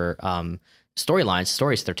 developer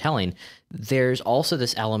stories they're telling, there's also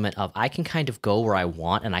this element of I can kind of go where I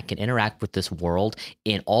want and I can interact with this world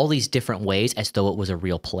in all these different ways as though it was a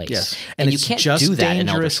real place. Yes. And it's you can't just do that dangerous in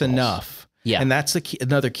Elder Scrolls. enough. Yeah. And that's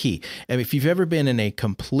another key. And if you've ever been in a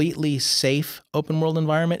completely safe open world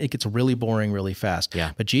environment, it gets really boring really fast.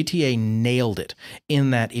 Yeah. But GTA nailed it in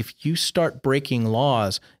that if you start breaking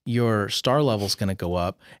laws, your star level's going to go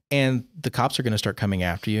up and the cops are going to start coming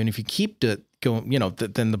after you. And if you keep going,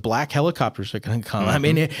 then the black helicopters are going to come. I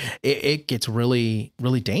mean, it gets really,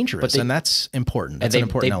 really dangerous, and that's important. That's an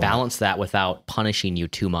important element. They balance that without punishing you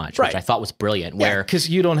too much, which I thought was brilliant. Where because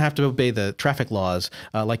you don't have to obey the traffic laws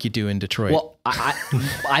like you do in Detroit. Well,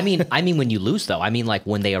 I mean, when you lose though, I mean, like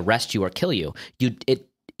when they arrest you or kill you,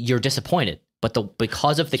 you're disappointed. But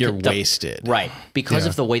because of you're wasted, right? Because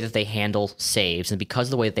of the way that they handle saves, and because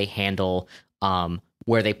of the way that they handle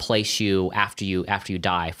where they place you after you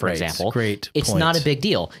die, for example. It's not a big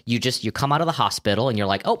deal. You come out of the hospital and you're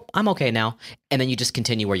like, oh, I'm okay now, and then you just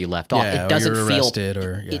continue where you left off. It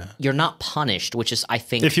doesn't you're not punished, which is I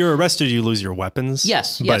think if you're arrested, you lose your weapons.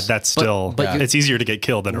 Yes, but that's still it's easier to get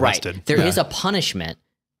killed than arrested. Right. There is a punishment.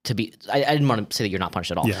 To be, I didn't want to say that you're not punished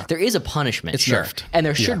at all. Yeah. There is a punishment, it's sure, nerfed. And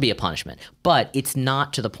there should be a punishment, but it's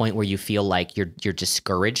not to the point where you feel like you're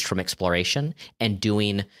discouraged from exploration and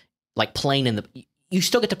doing like playing in the. You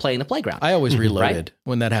still get to play in the playground. I always reloaded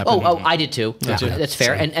when that happened. Oh, I did too. Yeah. That's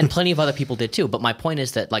fair, and plenty of other people did too. But my point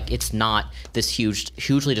is that like it's not this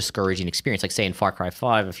hugely discouraging experience. Like say in Far Cry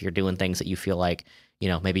 5, if you're doing things that you feel like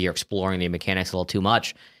maybe you're exploring the mechanics a little too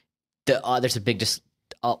much, there's a big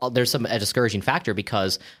there's a discouraging factor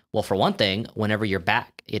because, well, for one thing, whenever you're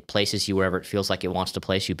back, it places you wherever it feels like it wants to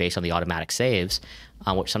place you based on the automatic saves,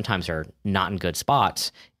 which sometimes are not in good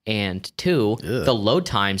spots. And two, the load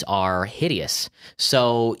times are hideous.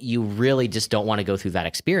 So you really just don't want to go through that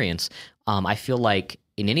experience. I feel like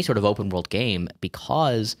in any sort of open world game,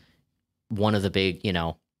 because one of the big,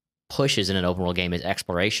 pushes in an open world game is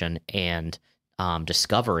exploration and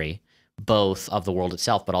discovery, both of the world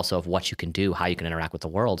itself, but also of what you can do, how you can interact with the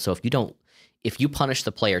world. So if you punish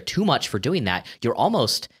the player too much for doing that, you're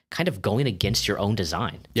almost kind of going against your own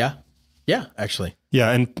design. Yeah. Yeah, actually.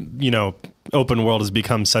 Yeah, and open world has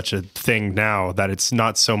become such a thing now that it's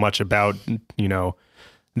not so much about,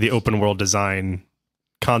 the open world design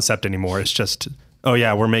concept anymore. It's just, oh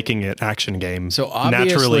yeah, we're making it action game. So obviously,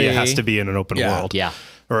 naturally it has to be in an open world. Yeah.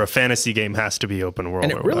 Or a fantasy game has to be open world.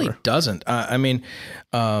 And it really doesn't.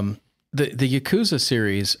 The Yakuza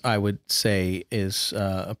series, I would say, is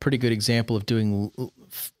a pretty good example of doing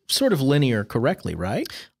sort of linear correctly, right?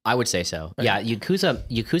 I would say so. Yeah,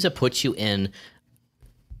 Yakuza puts you in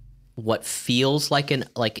what feels like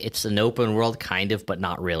it's an open world kind of, but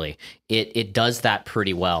not really. It does that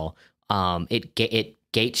pretty well. It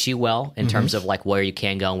gates you well in terms of like where you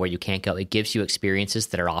can go and where you can't go. It gives you experiences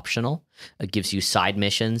that are optional. It gives you side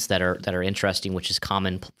missions that are interesting, which is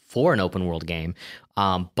common for an open world game.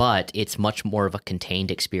 But it's much more of a contained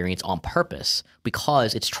experience on purpose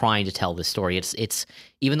because it's trying to tell this story. It's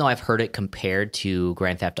even though I've heard it compared to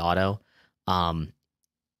Grand Theft Auto, I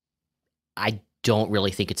don't really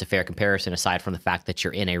think it's a fair comparison aside from the fact that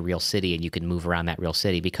you're in a real city and you can move around that real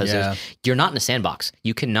city because you're not in a sandbox.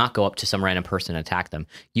 You cannot go up to some random person and attack them.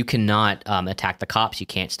 You cannot attack the cops. You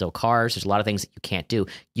can't steal cars. There's a lot of things that you can't do.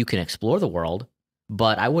 You can explore the world,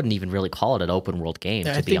 but I wouldn't even really call it an open world game, to be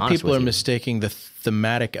honest with you. I think people are mistaking the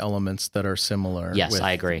thematic elements that are similar. Yes,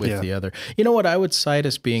 I agree. With the other. You know what I would cite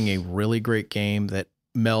as being a really great game that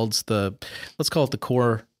melds let's call it the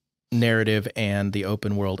core narrative and the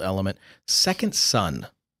open world element? Second Son.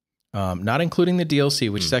 Not including the DLC,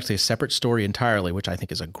 which is actually a separate story entirely, which I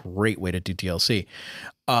think is a great way to do DLC.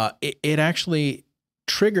 It actually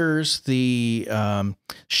triggers the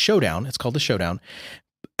showdown. It's called the showdown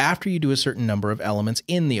after you do a certain number of elements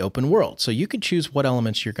in the open world. So you can choose what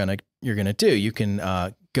elements you're gonna do. You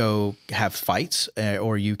can go have fights,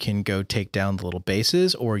 or you can go take down the little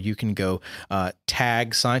bases, or you can go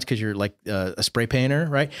tag signs because you're like a spray painter,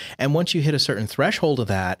 right? And once you hit a certain threshold of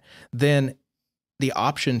that, then the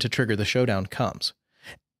option to trigger the showdown comes.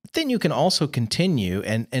 Then you can also continue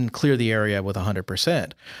and clear the area with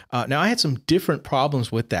 100%. Now, I had some different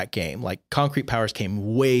problems with that game. Like Concrete Powers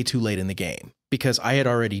came way too late in the game because I had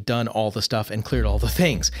already done all the stuff and cleared all the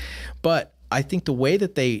things. But I think the way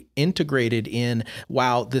that they integrated in,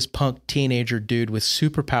 wow, this punk teenager dude with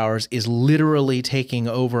superpowers is literally taking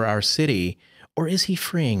over our city, or is he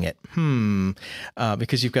freeing it?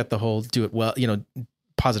 Because you've got the whole do it well,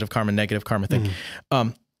 positive karma, negative karma thing.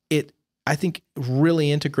 I think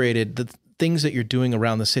really integrated the things that you're doing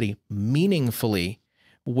around the city meaningfully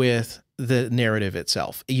with the narrative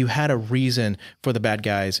itself. You had a reason for the bad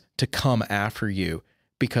guys to come after you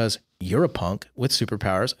because you're a punk with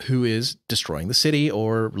superpowers who is destroying the city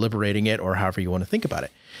or liberating it or however you want to think about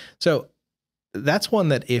it. So that's one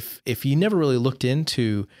that if you never really looked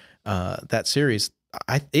into that series,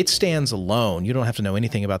 it stands alone. You don't have to know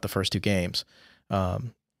anything about the first two games.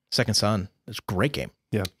 Second Son is a great game.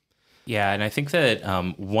 Yeah. Yeah, and I think that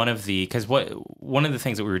one of the things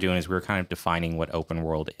that we were doing is we were kind of defining what open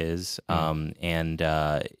world is, and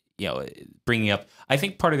bringing up. I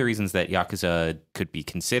think part of the reasons that Yakuza could be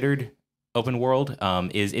considered open world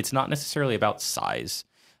is it's not necessarily about size.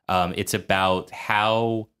 It's about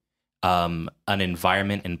how an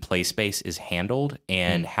environment and play space is handled,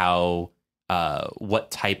 and how what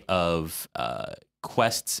type of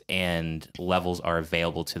quests and levels are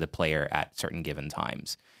available to the player at certain given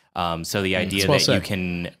times. So the idea that you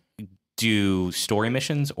can do story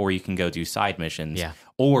missions or you can go do side missions,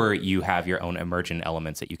 or you have your own emergent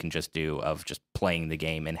elements that you can just do of just playing the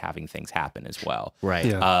game and having things happen as well. Right.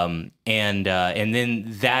 Yeah. And then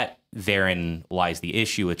that therein lies the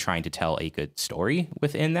issue with trying to tell a good story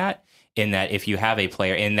within that. In that if you have a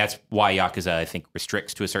player, and that's why Yakuza, I think,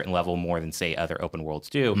 restricts to a certain level more than, say, other open worlds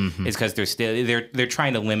do, is because they're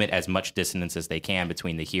trying to limit as much dissonance as they can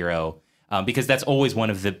between the hero. Because that's always one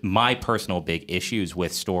of my personal big issues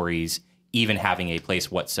with stories, even having a place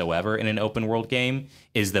whatsoever in an open world game,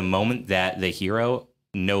 is the moment that the hero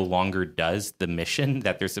no longer does the mission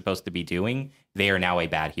that they're supposed to be doing, they are now a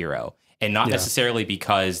bad hero. And not necessarily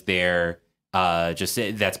because they're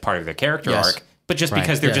that's part of their character arc, but just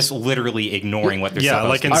because they're just literally ignoring what they're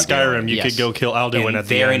supposed to be doing. Yeah, like in Skyrim, you could go kill Alduin at the end.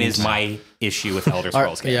 Therein is my issue with Elder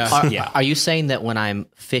Scrolls games. Are you saying that when I'm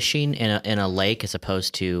fishing in a lake as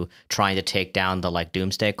opposed to trying to take down the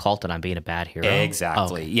Doomsday cult, that I'm being a bad hero?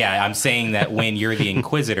 Exactly. Yeah, I'm saying that when you're the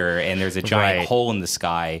Inquisitor and there's a giant hole in the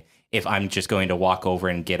sky, if I'm just going to walk over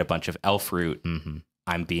and get a bunch of elf fruit,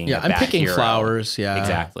 I'm being Yeah, a I'm bad picking hero. flowers. Yeah,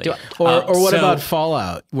 Exactly. Or what So- about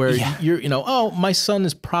Fallout, where Yeah. oh, my son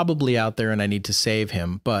is probably out there and I need to save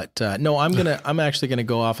him, but no, I'm actually gonna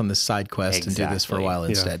go off on this side quest and do this for a Exactly. while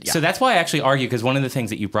instead. Yeah. So that's why I actually argue, because one of the things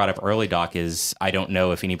that you brought up early, Doc, is I don't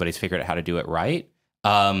know if anybody's figured out how to do it right.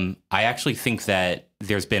 I actually think that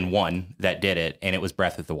there's been one that did it, and it was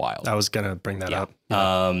Breath of the Wild. I was going to bring that up.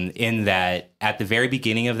 In that at the very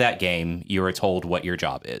beginning of that game, you are told what your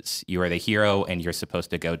job is. You are the hero, and you're supposed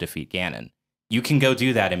to go defeat Ganon. You can go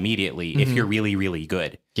do that immediately if you're really, really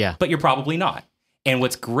good. Yeah. But you're probably not. And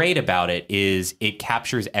what's great about it is it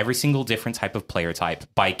captures every single different type of player type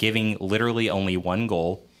by giving literally only one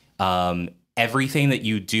goal. Everything that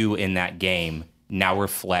you do in that game now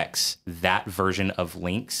reflects that version of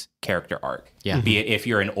Link's character arc. Yeah. Be it if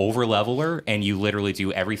you're an over-leveler and you literally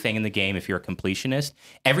do everything in the game, if you're a completionist,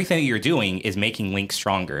 everything that you're doing is making Link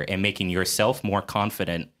stronger and making yourself more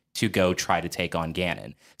confident to go try to take on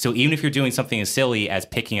Ganon. So even if you're doing something as silly as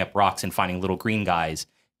picking up rocks and finding little green guys,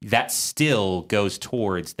 that still goes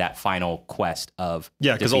towards that final quest of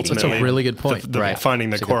Yeah, because defeating ultimately, That's a really good point. Right. finding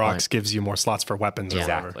the That's a good Koroks point. gives you more slots for weapons. Or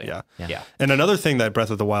Exactly. whatever. Yeah. Yeah. And another thing that Breath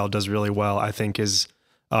of the Wild does really well, I think, is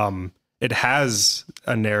it has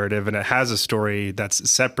a narrative and it has a story that's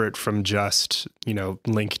separate from just,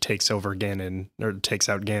 Link takes over Ganon or takes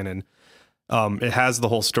out Ganon. It has the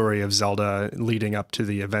whole story of Zelda leading up to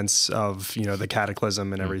the events of, the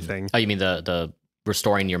Cataclysm and everything. Oh, you mean the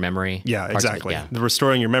restoring your memory? Yeah, parts of it? exactly. Yeah. The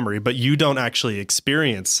restoring your memory, but you don't actually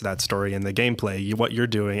experience that story in the gameplay. What you're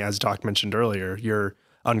doing, as Doc mentioned earlier, you're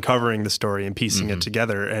uncovering the story and piecing it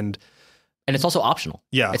together. And it's also optional.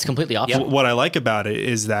 yeah, It's completely optional. what I like about it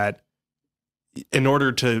is that in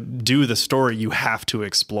order to do the story, you have to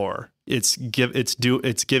explore. It's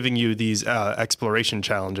giving you these exploration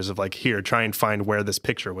challenges of like, here, try and find where this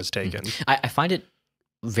picture was taken. I find it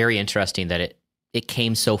very interesting that it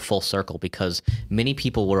came so full circle, because many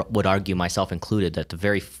people would argue, myself included, that the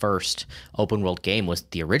very first open world game was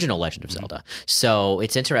the original Legend of Zelda. So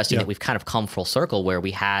it's interesting that we've kind of come full circle, where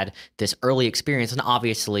we had this early experience, and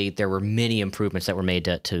obviously there were many improvements that were made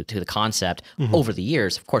to the concept over the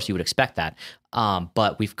years. Of course, you would expect that.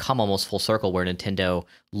 But we've come almost full circle, where Nintendo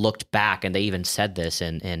looked back, and they even said this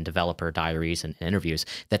in developer diaries and interviews,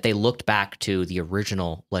 that they looked back to the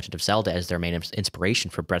original Legend of Zelda as their main inspiration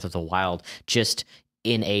for Breath of the Wild, just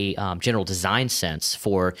in a general design sense,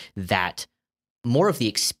 for that more of the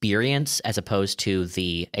experience as opposed to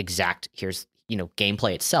the exact, here's,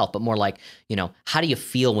 gameplay itself, but more like, how do you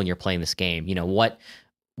feel when you're playing this game? What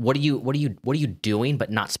are you doing, but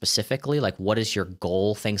not specifically? Like, what is your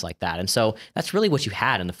goal? Things like that. And so that's really what you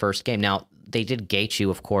had in the first game. Now, they did gate you,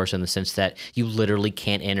 of course, in the sense that you literally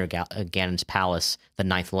can't enter Ganon's palace, the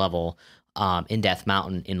 9th level, in Death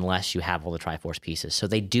Mountain, unless you have all the Triforce pieces. So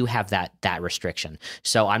they do have that restriction.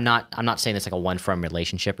 So I'm not saying it's like a one-from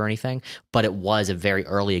relationship or anything, but it was a very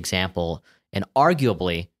early example, and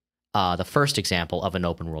arguably the first example of an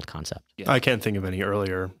open world concept. I can't think of any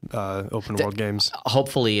earlier open world games.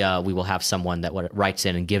 Hopefully, we will have someone that writes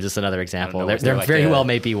in and gives us another example. know, There was there like very a- well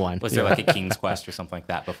may be one. Was there like a King's Quest or something like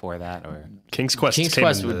that before that, or King's Quest King's came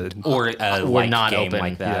Quest in would- the, or a Were like not game open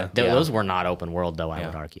like that? Those were not open world, though. I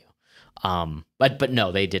would argue. But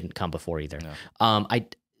no, they didn't come before either. No.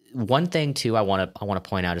 One thing too I want to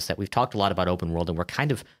point out is that we've talked a lot about open world, and we're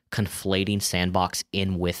kind of conflating sandbox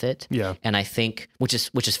in with it. Yeah. And I think which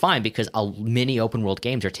is fine, because many open world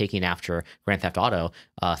games are taking after Grand Theft Auto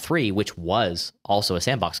 3, which was also a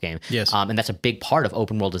sandbox game. Yes. And that's a big part of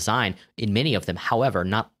open world design in many of them. However,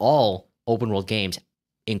 not all open world games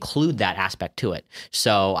include that aspect to it.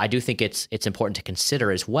 So I do think it's important to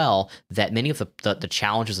consider as well that many of the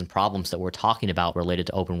challenges and problems that we're talking about related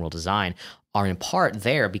to open world design are in part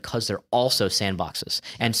there because they're also sandboxes.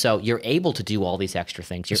 And so you're able to do all these extra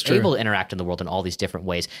things. You're able to interact in the world in all these different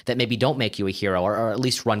ways that maybe don't make you a hero, or at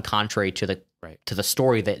least run contrary to the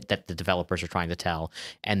story that the developers are trying to tell,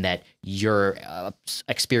 and that you're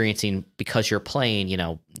experiencing because you're playing,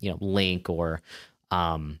 Link or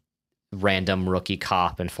random rookie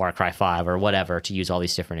cop in Far Cry 5 or whatever, to use all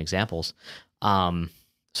these different examples.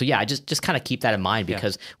 So yeah, I just kind of keep that in mind,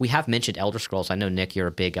 because we have mentioned Elder Scrolls. I know, Nick, you're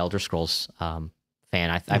a big Elder Scrolls fan.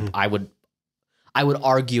 I would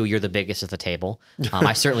argue you're the biggest at the table.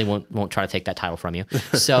 I certainly won't try to take that title from you.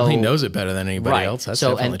 So He knows it better than anybody else. That's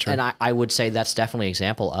definitely true. And I would say that's definitely an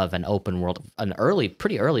example of an open world,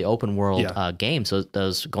 pretty early open world game. So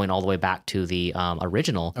those going all the way back to the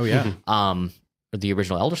original. Oh yeah. The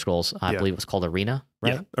original Elder Scrolls, I believe it was called Arena,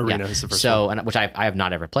 right? Yeah, Arena is the first one. Which I have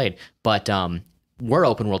not ever played, but were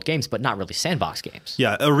open world games, but not really sandbox games.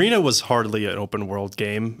 Yeah, Arena was hardly an open world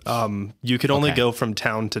game. You could only Okay. go from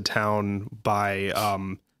town to town by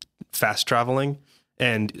fast traveling.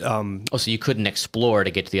 And Oh, so you couldn't explore to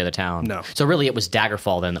get to the other town? No. So really it was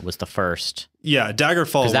Daggerfall then that was the first. yeah,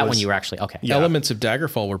 Daggerfall Is that was, when you were actually, okay. Yeah. Elements of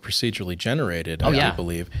Daggerfall were procedurally generated, I yeah. do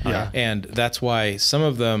believe. Yeah. And that's why some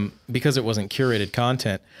of them, because it wasn't curated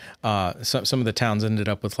content, some of the towns ended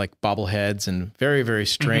up with like bobbleheads and very, very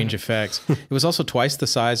strange effects. It was also twice the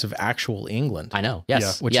size of actual England. I know.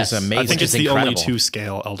 Yes. which yes. is amazing. I think Which it's is the only incredible.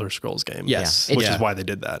 2-scale Elder Scrolls game. Yes. Yeah. Which Yeah. is why they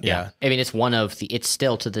did that. Yeah. I mean, it's it's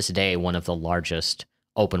still to this day one of the largest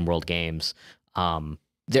open world games.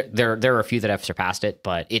 There are a few that have surpassed it,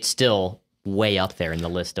 but it's still way up there in the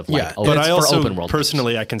list of like Yeah, open, But I for also open world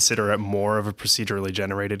personally, I consider it more of a procedurally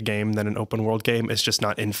generated game than an open world game. It's just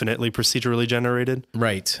not infinitely procedurally generated.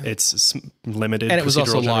 Right. It's limited. And it was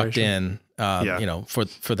also procedural locked generation. in, Yeah. you know, for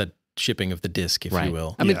the shipping of the disc, if games. you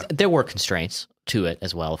will. I mean, Yeah. there were constraints to it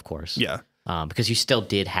as well, of course. Yeah. Because you still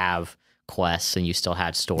did have quests and you still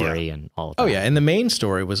had story and all of that. Oh, yeah. And the main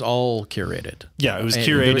story was all curated. Yeah, it was And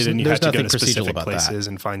curated there was- and you there's had to go nothing to procedural specific about that. places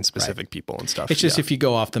and find specific people and stuff. It's just yeah. if you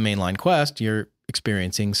go off the mainline quest, you're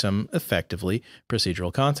experiencing some effectively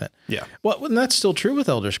procedural content. Yeah. Well, and that's still true with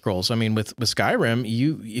Elder Scrolls. I mean, with Skyrim,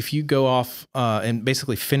 if you go off and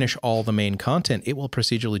basically finish all the main content, it will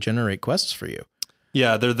procedurally generate quests for you.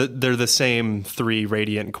 Yeah, they're the same 3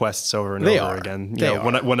 Radiant quests over and They over are. again. They You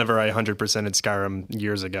know, are. whenever I 100%ed Skyrim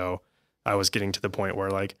years ago, I was getting to the point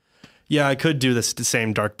where like, yeah, I could do this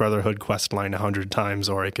same Dark Brotherhood quest line 100 times,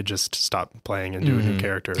 or I could just stop playing and do a new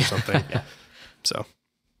character or something.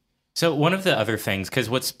 So one of the other things, because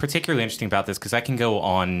what's particularly interesting about this, because I can go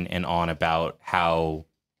on and on about how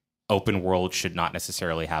open world should not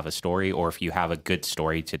necessarily have a story, or if you have a good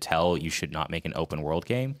story to tell, you should not make an open world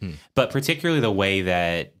game. But particularly the way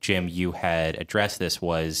that, Jim, you had addressed this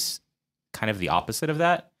was kind of the opposite of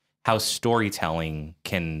that, how storytelling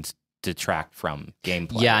can detract from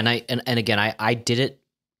gameplay. Yeah, and again, I did it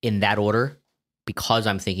in that order because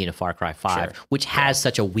I'm thinking of Far Cry 5, Sure. which has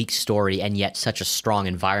such a weak story and yet such a strong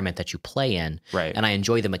environment that you play in. Right. And I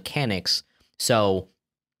enjoy the mechanics. So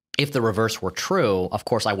if the reverse were true, of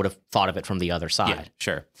course, I would have thought of it from the other side. Yeah,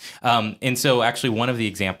 sure. And so actually one of the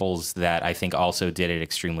examples that I think also did it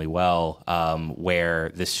extremely well,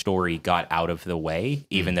 where the story got out of the way,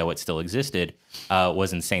 even though it still existed,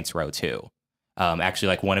 was in Saints Row 2. Actually,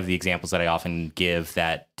 like one of the examples that I often give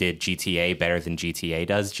that did GTA better than GTA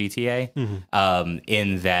does GTA,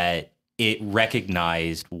 in that it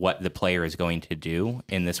recognized what the player is going to do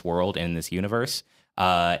in this world, in this universe,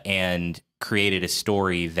 and created a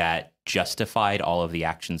story that justified all of the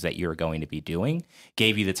actions that you're going to be doing,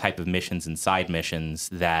 gave you the type of missions and side missions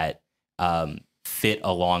that fit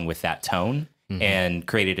along with that tone, and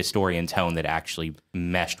created a story and tone that actually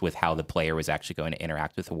meshed with how the player was actually going to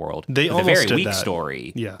interact with the world. They With a almost very did weak that.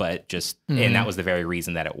 story, Yeah. but just, and that was the very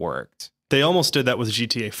reason that it worked. They almost did that with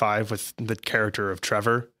GTA 5 with the character of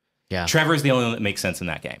Trevor. Yeah. Trevor's the only one that makes sense in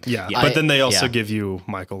that game. Yeah. Yeah. But then they also yeah. give you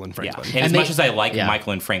Michael and Yeah. Franklin. And as they- much as I like yeah.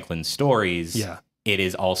 Michael and Franklin's stories, Yeah. it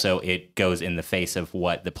is also, it goes in the face of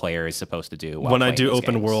what the player is supposed to do. while When I playing do those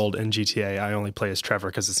open games. world in GTA, I only play as Trevor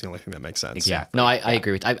because it's the only thing that makes sense. Exactly. No, I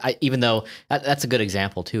agree with. I even though that's a good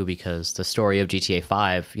example too, because the story of GTA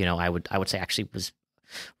 5, you know, I would say actually was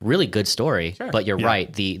really good story. Sure. But you're Yeah.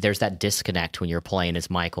 right. There's that disconnect when you're playing as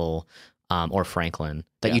Michael or Franklin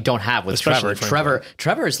that Yeah. you don't have with Especially Trevor.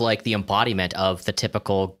 Trevor is like the embodiment of the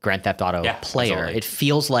typical Grand Theft Auto Yeah, player. absolutely. It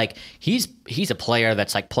feels like he's a player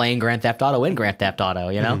that's like playing Grand Theft Auto in Grand Theft Auto.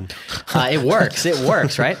 You know, it works. It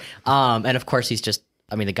works, right? And of course, he's just.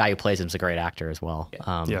 I mean, the guy who plays him is a great actor as well.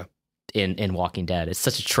 Yeah. In Walking Dead. It's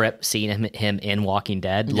such a trip seeing him in Walking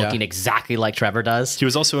Dead Yeah. looking exactly like Trevor does. He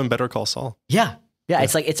was also in Better Call Saul. Yeah. Yeah,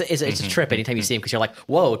 it's like it's a trip anytime you see him because you're like,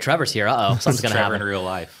 whoa, Trevor's here. Uh-oh, something's gonna Trevor happen. in real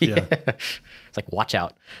life. Yeah. It's like, watch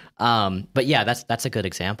out. But yeah, that's a good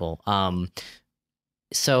example.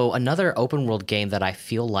 So another open world game that I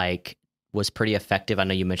feel like was pretty effective. I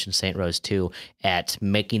know you mentioned Saint Rose too, at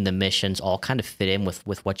making the missions all kind of fit in with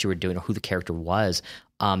what you were doing or who the character was.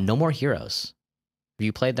 No More Heroes. Have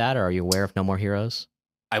you played that, or are you aware of No More Heroes?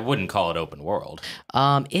 I wouldn't call it open world.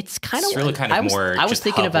 It's kind It's of really kind of more I was just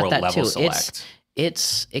thinking hub about world that level too. select.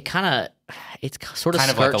 It's sort of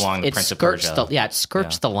Kind of like skirts, along it Prince of skirts Persia. it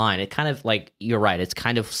skirts Yeah. the line. It kind of like, you're right. It's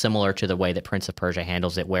kind of similar to the way that Prince of Persia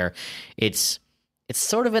handles it, where it's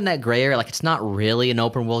sort of in that gray area. Like, it's not really an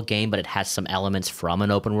open world game, but it has some elements from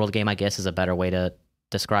an open world game, I guess is a better way to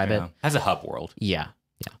describe Yeah. it. Has a hub world. Yeah.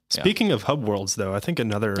 Speaking of hub worlds, though, I think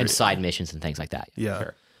another And side missions and things like that. yeah,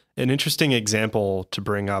 Sure. an interesting example to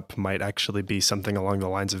bring up might actually be something along the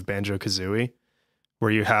lines of Banjo-Kazooie,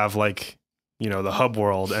 where you have like, the hub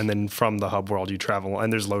world, and then from the hub world you travel,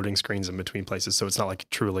 and there's loading screens in between places. So it's not like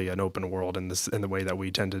truly an open world in the way that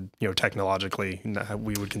we tend to, technologically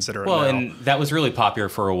we would consider it. Well, now. and that was really popular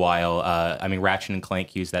for a while. I mean, Ratchet and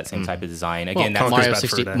Clank used that same type of design. Again, Well, that's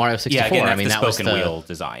Mario 64. yeah, again, that's I mean, the that was spoken the wheel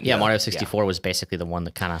design. Yeah, Mario 64 was basically the one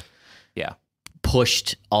that kind of Yeah.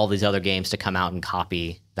 pushed all these other games to come out and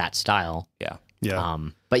copy that style. Yeah. Yeah.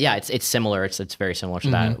 But yeah, it's similar. It's very similar to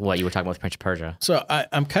that, what you were talking about with Prince of Persia. So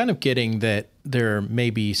I'm kind of getting that there may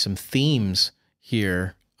be some themes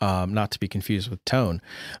here, not to be confused with tone,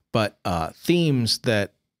 but themes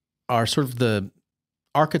that are sort of the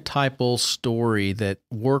archetypal story that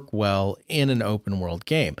work well in an open world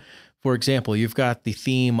game. For example, you've got the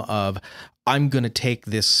theme of, I'm going to take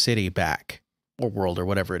this city back, or world, or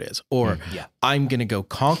whatever it is, or I'm going to go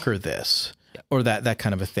conquer this. Or that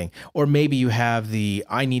kind of a thing. Or maybe you have the,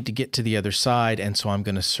 I need to get to the other side, and so I'm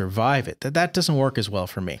going to survive it. That doesn't work as well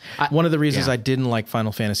for me. One of the reasons I didn't like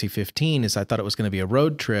Final Fantasy 15 is I thought it was going to be a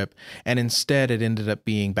road trip, and instead it ended up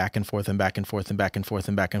being back and forth and back and forth and back and forth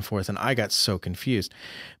and back and forth, and I got so confused.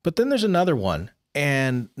 But then there's another one,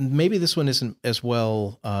 and maybe this one isn't as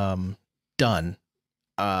well done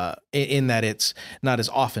in that it's not as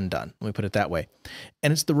often done. Let me put it that way.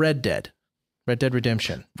 And it's the Red Dead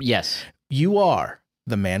Redemption. Yes. You are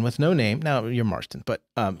the man with no name. Now you're Marston, but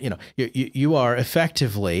you are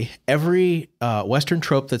effectively every Western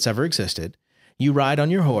trope that's ever existed. You ride on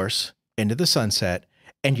your horse into the sunset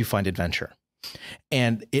and you find adventure.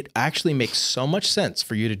 And it actually makes so much sense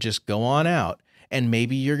for you to just go on out, and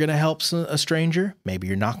maybe you're going to help a stranger. Maybe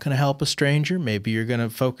you're not going to help a stranger. Maybe you're going to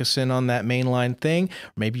focus in on that mainline thing.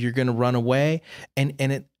 Maybe you're going to run away. And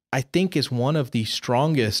it, I think, is one of the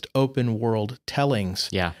strongest open world tellings.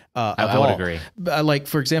 Yeah, I would agree. Like,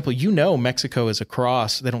 for example, Mexico is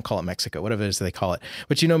across, they don't call it Mexico, whatever it is they call it,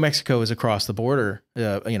 but Mexico is across the border,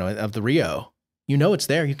 of the Rio. It's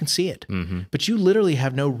there, you can see it. But you literally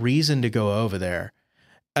have no reason to go over there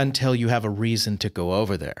until you have a reason to go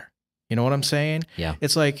over there. You know what I'm saying? Yeah.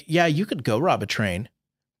 It's like, yeah, you could go rob a train,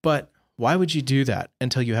 but why would you do that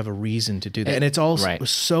until you have a reason to do that? And it's all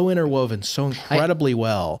so interwoven so incredibly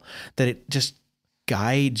well that it just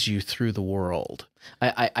guides you through the world.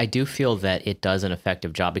 I do feel that it does an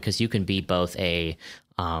effective job, because you can be both a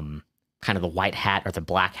kind of the white hat or the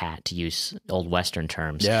black hat, to use old Western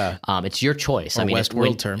terms. Yeah. It's your choice. Or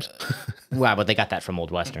Westworld terms. Well, but they got that from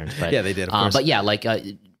old Westerns. But, yeah, they did, of course. But yeah, like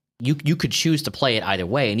you could choose to play it either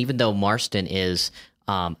way. And even though Marston is...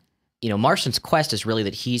 Marston's quest is really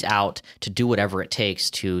that he's out to do whatever it takes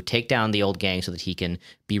to take down the old gang so that he can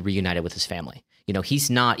be reunited with his family. He's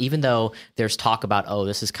not, even though there's talk about,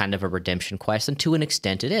 this is kind of a redemption quest, and to an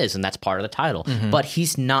extent it is, and that's part of the title. But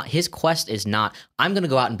he's not, his quest is not, I'm going to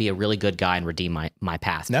go out and be a really good guy and redeem my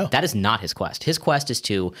past. No. That is not his quest. His quest is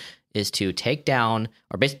to take down,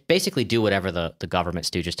 or basically do whatever the government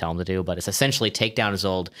stooges tell him to do, but it's essentially take down his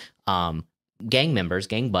old gang members,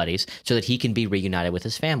 gang buddies, so that he can be reunited with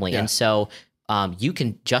his family. And so you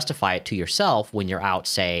can justify it to yourself when you're out,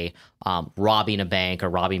 say, robbing a bank or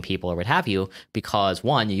robbing people or what have you, because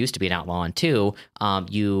one, you used to be an outlaw, and two,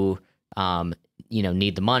 you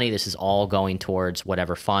need the money. This is all going towards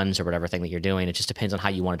whatever funds or whatever thing that you're doing. It just depends on how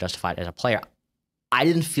you want to justify it as a player. I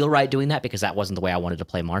didn't feel right doing that because that wasn't the way I wanted to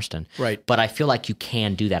play Marston. Right. But I feel like you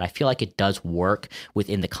can do that. I feel like it does work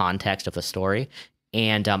within the context of the story.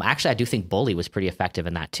 And actually, I do think Bully was pretty effective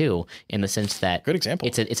in that too, in the sense that good example.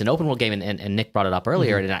 It's an open world game, and Nick brought it up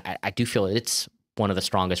earlier, and I do feel it's one of the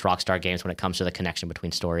strongest Rockstar games when it comes to the connection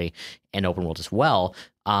between story and open world as well.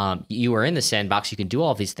 You are in the sandbox, you can do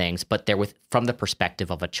all these things, but they're from the perspective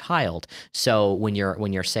of a child. So when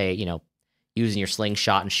you're say, using your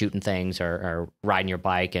slingshot and shooting things, or riding your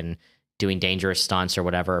bike and doing dangerous stunts or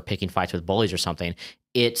whatever, or picking fights with bullies or something,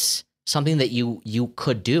 it's something that you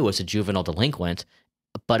could do as a juvenile delinquent,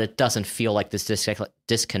 but it doesn't feel like this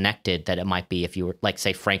disconnected that it might be if you were, like,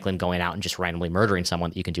 say, Franklin going out and just randomly murdering someone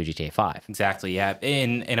that you can do GTA 5. Exactly, yeah.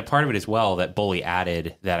 And a part of it as well that Bully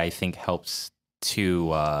added that I think helps to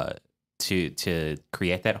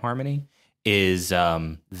create that harmony is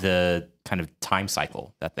the kind of time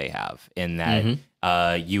cycle that they have, in that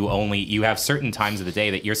you have certain times of the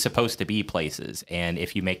day that you're supposed to be places, and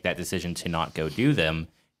if you make that decision to not go do them,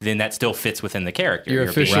 then that still fits within the character. You're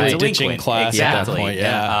officially ditching class at that point,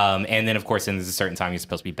 yeah. And then, of course, there's a certain time you're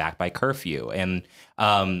supposed to be back by curfew. And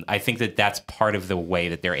I think that that's part of the way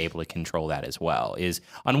that they're able to control that as well, is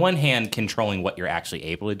on one hand, controlling what you're actually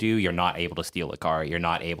able to do. You're not able to steal a car. You're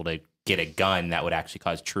not able to get a gun that would actually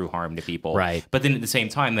cause true harm to people. Right. But then at the same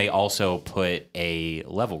time, they also put a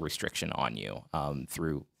level restriction on you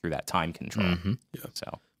through that time control. Yeah.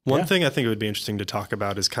 So. One thing I think it would be interesting to talk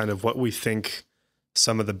about is kind of what we think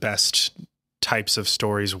some of the best types of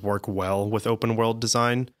stories work well with open world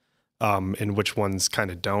design, and which ones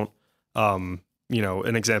kind of don't.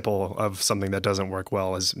 An example of something that doesn't work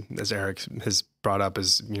well, as Eric has brought up,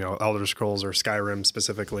 is, Elder Scrolls or Skyrim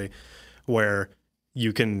specifically, where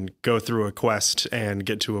you can go through a quest and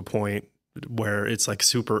get to a point where it's like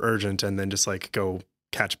super urgent and then just like go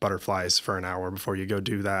catch butterflies for an hour before you go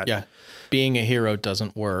do that. Yeah. Being a hero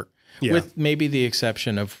doesn't work. Yeah. With maybe the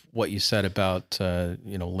exception of what you said about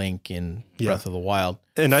Link in Breath of the Wild,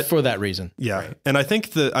 and for that reason. Yeah, right. And I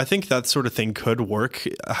think that sort of thing could work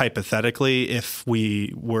hypothetically if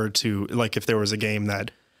we were to, like, if there was a game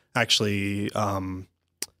that actually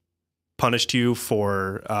punished you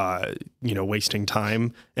for wasting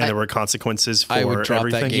time, and there were consequences for I would drop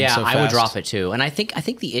everything. That game so I would fast. drop it too. And I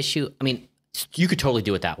think the issue, I mean, you could totally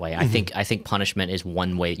do it that way. I think punishment is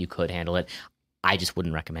one way that you could handle it. I just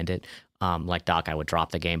wouldn't recommend it. Like Doc, I would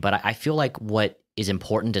drop the game. But I feel like what is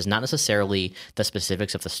important is not necessarily the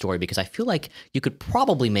specifics of the story, because I feel like you could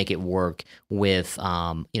probably make it work with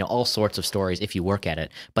all sorts of stories if you work at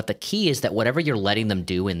it. But the key is that whatever you're letting them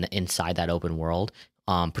do inside that open world,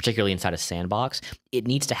 particularly inside a sandbox, it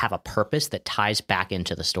needs to have a purpose that ties back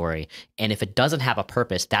into the story. And if it doesn't have a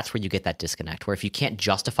purpose, that's where you get that disconnect, where if you can't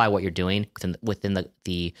justify what you're doing within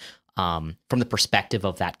the from the perspective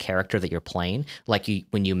of that character that you're playing, like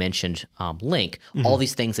when you mentioned Link, all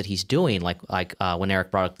these things that he's doing, like when Eric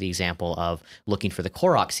brought up the example of looking for the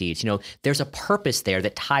Korok seeds, there's a purpose there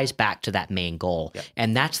that ties back to that main goal. Yep.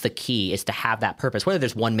 And that's the key, is to have that purpose, whether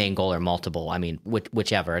there's one main goal or multiple. I mean,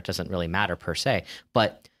 whichever, it doesn't really matter per se.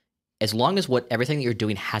 But as long as everything that you're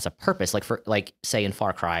doing has a purpose, like say in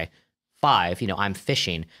Far Cry 5, I'm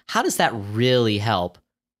fishing. How does that really help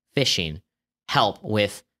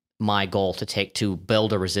with my goal to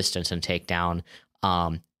build a resistance and take down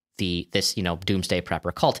this doomsday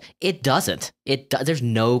prepper cult? It doesn't. There's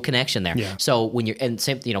no connection there. Yeah. So when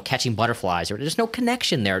you're catching butterflies, or there's no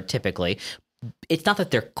connection there typically. It's not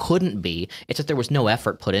that there couldn't be. It's that there was no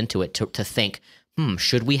effort put into it to think,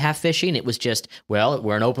 should we have fishing? It was just, well,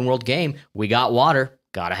 we're an open world game. We got water.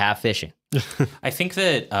 Gotta have fishing. I think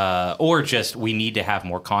that, or just we need to have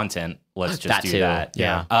more content. Let's just do that.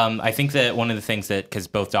 Yeah. I think that one of the things that, because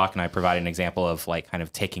both Doc and I provided an example of like kind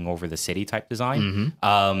of taking over the city type design,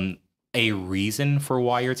 a reason for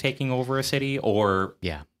why you're taking over a city or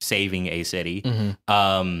saving a city,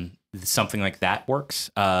 something like that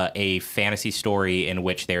works. A fantasy story in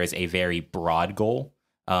which there is a very broad goal.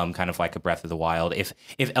 Kind of like a Breath of the Wild. If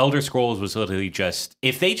Elder Scrolls was literally just,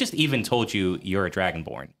 if they just even told you you're a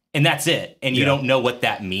Dragonborn, and that's it, and you don't know what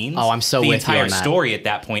that means. Oh, I'm so with you on that. The entire story at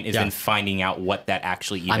that point is then finding out what that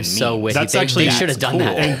actually even means. I'm so with that's you. Actually, they should have done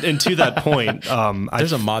that. And to that point,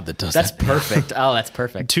 there's a mod that does that's that. Perfect. Oh, that's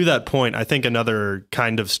perfect. To that point, I think another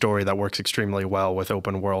kind of story that works extremely well with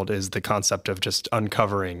open world is the concept of just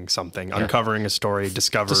uncovering something, uncovering a story,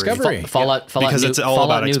 discovery. Fallout because it's all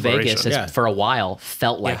about New exploration. Vegas for a while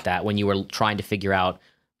felt like that when you were trying to figure out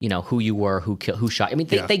who you were, who shot. I mean,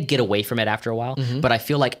 they get away from it after a while, but I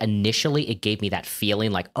feel like initially it gave me that feeling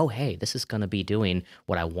like, oh, hey, this is going to be doing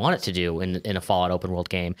what I want it to do in a Fallout open world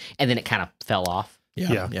game. And then it kind of fell off.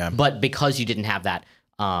 Yeah. But because you didn't have that,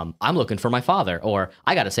 I'm looking for my father, or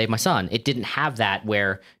I got to save my son. It didn't have that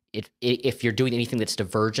where if you're doing anything that's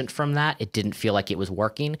divergent from that, it didn't feel like it was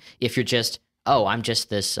working. If you're just, oh, I'm just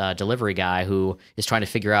this delivery guy who is trying to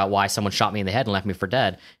figure out why someone shot me in the head and left me for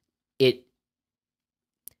dead,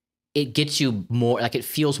 it gets you more, like it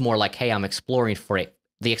feels more like, hey, I'm exploring for it.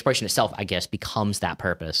 The exploration itself, I guess, becomes that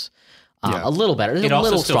purpose. A little better. There's it a also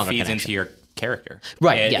little still stronger feeds connection. into your character.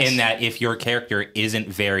 Right, yes. In that if your character isn't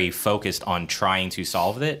very focused on trying to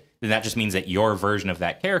solve it, then that just means that your version of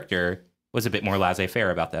that character was a bit more laissez-faire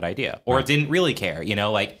about that idea, or didn't really care.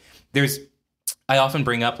 I often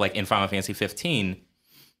bring up, like in Final Fantasy 15,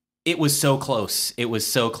 it was so close. It was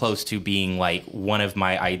so close to being like one of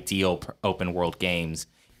my ideal open world games,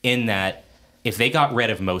 in that if they got rid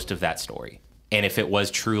of most of that story, and if it was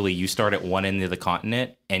truly you start at one end of the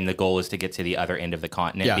continent and the goal is to get to the other end of the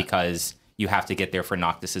continent because you have to get there for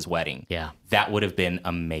Noctis's wedding, that would have been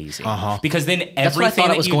amazing. Because then everything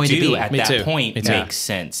that you do at that point makes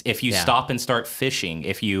sense. If you stop and start fishing,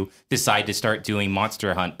 if you decide to start doing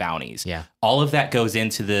monster hunt bounties, all of that goes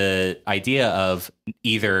into the idea of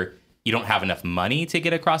either you don't have enough money to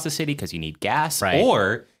get across the city because you need gas,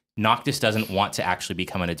 or Noctis doesn't want to actually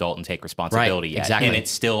become an adult and take responsibility yet. Exactly. And it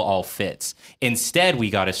still all fits. Instead, we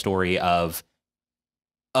got a story of,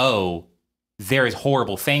 oh, there's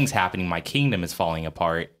horrible things happening. My kingdom is falling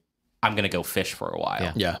apart. I'm going to go fish for a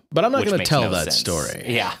while. But I'm not going to tell that sense. story.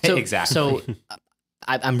 Yeah, exactly. So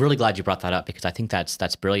I'm really glad you brought that up, because I think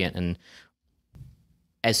that's brilliant. And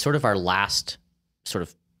as sort of our last sort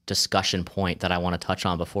of discussion point that I want to touch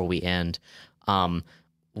on before we end,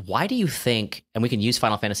 why do you think, and we can use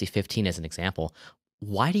Final Fantasy 15 as an example,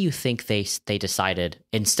 why do you think they decided,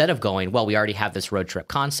 instead of going, well, we already have this road trip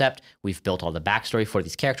concept, we've built all the backstory for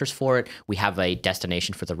these characters for it, we have a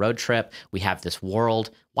destination for the road trip, we have this world,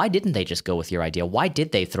 why didn't they just go with your idea? Why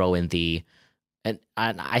did they throw in and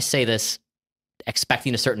I say this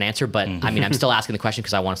expecting a certain answer, but I mean, I'm still asking the question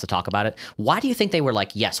because I want us to talk about it. Why do you think they were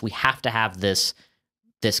like, yes, we have to have this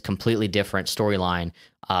completely different storyline,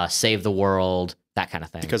 save the world, that kind of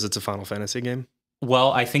thing? Because it's a Final Fantasy game.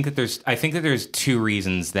 Well, I think that there's two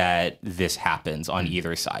reasons that this happens on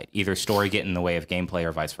either side. Either story get in the way of gameplay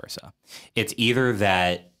or vice versa. It's either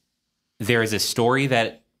that there is a story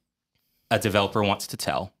that a developer wants to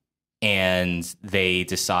tell, and they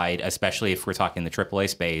decide, especially if we're talking the AAA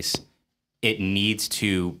space, it needs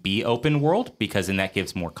to be open world, because then that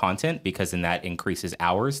gives more content, because then that increases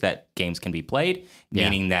hours that games can be played,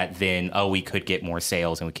 meaning that then, we could get more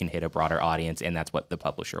sales and we can hit a broader audience, and that's what the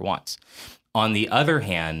publisher wants. On the other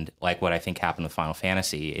hand, like what I think happened with Final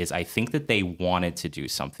Fantasy is I think that they wanted to do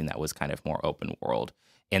something that was kind of more open world,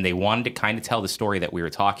 and they wanted to kind of tell the story that we were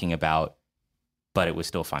talking about, but it was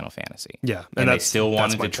still Final Fantasy. Yeah. And they still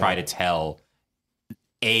wanted to try to tell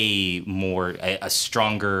a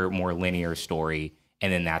stronger, more linear story,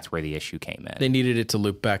 and then that's where the issue came in. They needed it to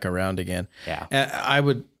loop back around again. Yeah.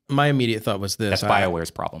 My immediate thought was this. That's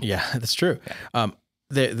BioWare's problem. Yeah, that's true. Yeah.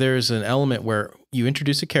 There's an element where you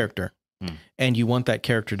introduce a character, and you want that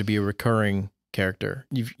character to be a recurring character.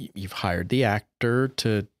 You've hired the actor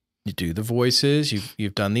to do the voices.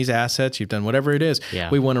 You've done these assets. You've done whatever it is.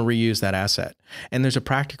 Yeah. We want to reuse that asset, and there's a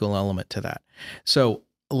practical element to that. So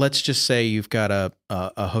let's just say you've got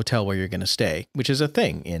a hotel where you're going to stay, which is a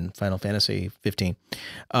thing in Final Fantasy 15.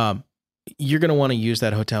 You're going to want to use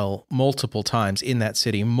that hotel multiple times in that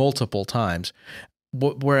city, multiple times.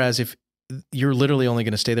 Whereas if you're literally only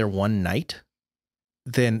going to stay there one night,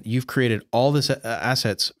 then you've created all this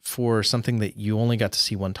assets for something that you only got to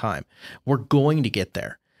see one time. We're going to get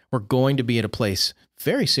there. We're going to be at a place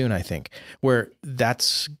very soon, I think, where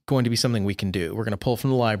that's going to be something we can do. We're going to pull from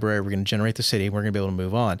the library. We're going to generate the city. We're going to be able to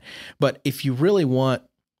move on. But if you really want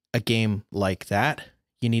a game like that,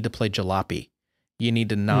 you need to play Jalopy. You need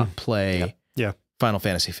to not play Final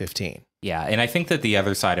Fantasy 15. Yeah, and I think that the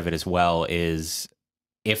other side of it as well is,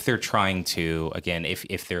 if they're trying to, again,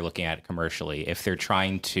 if they're looking at it commercially, if they're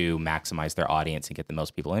trying to maximize their audience and get the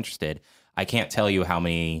most people interested, I can't tell you how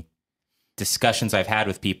many discussions I've had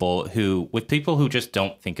with people who just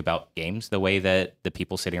don't think about games the way that the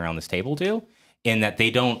people sitting around this table do, in that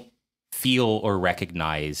they don't feel or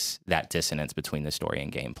recognize that dissonance between the story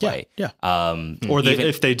and gameplay. Yeah. Or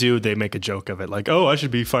if they do, they make a joke of it, like, "Oh, I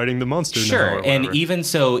should be fighting the monster now." Sure, and even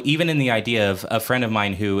so, even in the idea of a friend of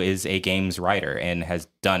mine who is a games writer and has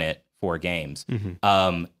done it for games,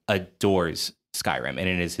 adores Skyrim, and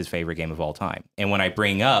it is his favorite game of all time. And when I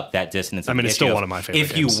bring up that dissonance, it's still one of my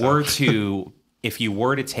favorite games. If you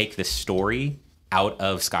were to take the story out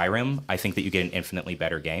of Skyrim, I think that you get an infinitely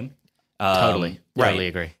better game. Totally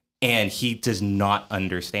agree. And he does not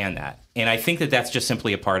understand that. And I think that that's just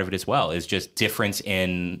simply a part of it as well, is just difference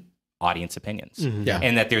in audience opinions. Yeah.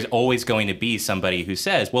 And that there's always going to be somebody who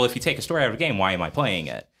says, well, if you take a story out of a game, why am I playing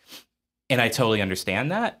it? And I totally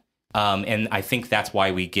understand that. And I think that's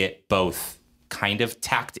why we get both kind of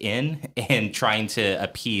tacked in and trying to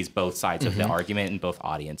appease both sides of the argument and both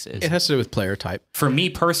audiences. It has to do with player type. For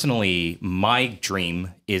me personally, my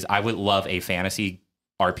dream is I would love a fantasy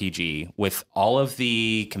RPG with all of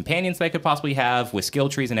the companions that I could possibly have, with skill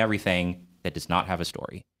trees and everything, that does not have a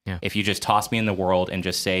story. Yeah. If you just toss me in the world and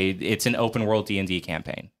just say it's an open world D&D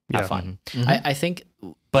campaign, have fun. I think,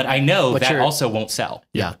 but I know that also won't sell.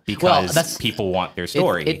 Yeah, because people want their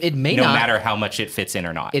story. It may no not, matter how much it fits in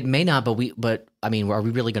or not. It may not, but I mean, are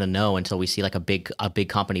we really going to know until we see like a big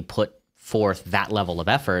company put forth that level of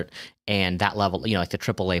effort and that level, like the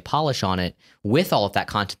AAA polish on it with all of that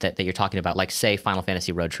content that you're talking about, like say Final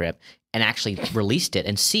Fantasy Road Trip, and actually released it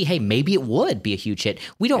and see, hey, maybe it would be a huge hit.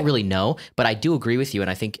 We don't really know, but I do agree with you.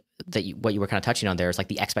 And I think that what you were kind of touching on there is like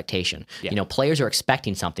the expectation. Yeah. Players are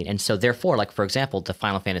expecting something. And so therefore, like for example, the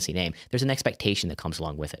Final Fantasy name, there's an expectation that comes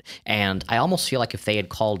along with it. And I almost feel like if they had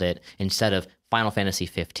called it, instead of Final Fantasy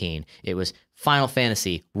 15, it was Final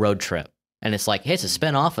Fantasy Road Trip. And it's like, hey, it's a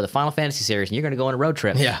spinoff of the Final Fantasy series, and you're going to go on a road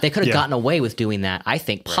trip. Yeah. They could have gotten away with doing that, I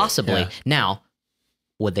think, possibly. Yeah. Now,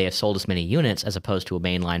 would they have sold as many units as opposed to a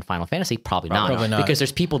mainline Final Fantasy? Probably not. Probably not. Because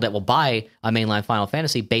there's people that will buy a mainline Final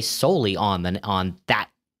Fantasy based solely on that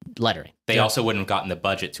lettering. They also wouldn't have gotten the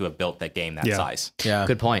budget to have built that game that size. Yeah.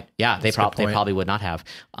 Good point. Yeah, they probably would not have.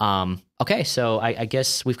 Okay, so I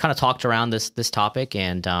guess we've kind of talked around this topic,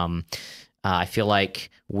 and I feel like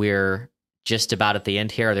we're just about at the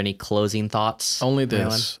end here. Are there any closing thoughts? Only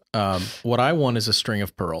this. What I want is a string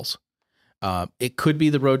of pearls. It could be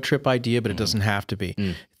the road trip idea, but it doesn't have to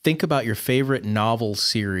be. Think about your favorite novel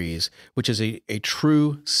series, which is a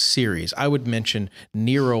true series. I would mention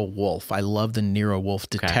Nero Wolfe. I love the Nero Wolfe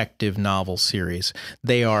detective novel series.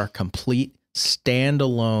 They are complete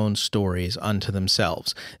standalone stories unto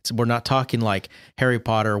themselves. We're not talking like Harry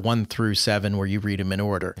Potter 1 through 7 where you read them in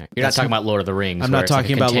order. You're not talking about Lord of the Rings. I'm not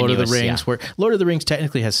talking about Lord of the Rings, yeah. where Lord of the Rings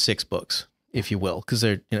technically has 6 books, if you will, because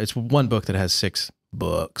it's one book that has 6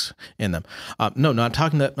 books in them. No, I'm not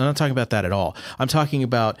talking about that at all. I'm talking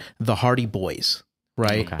about the Hardy Boys.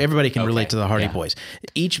 Right, everybody can relate to the Hardy Boys.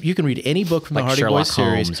 You can read any book from the Hardy Sherlock Boys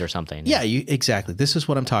series Holmes or something. Yeah, exactly. This is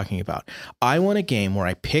what I'm talking about. I want a game where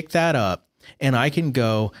I pick that up and I can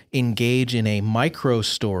go engage in a micro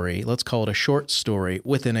story. Let's call it a short story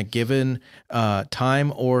within a given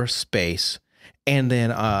time or space, and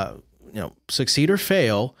then succeed or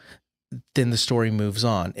fail. Then the story moves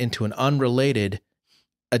on into an unrelated,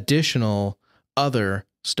 additional other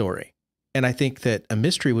story. And I think that a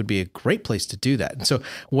mystery would be a great place to do that. And so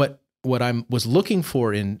what I was looking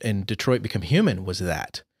for in Detroit Become Human was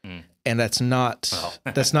that. And that's not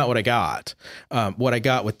what I got. What I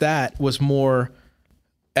got with that was more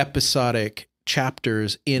episodic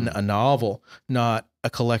chapters in a novel, not a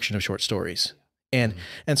collection of short stories. And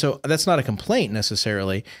so that's not a complaint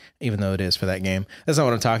necessarily, even though it is for that game. That's not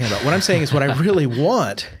what I'm talking about. What I'm saying is what I really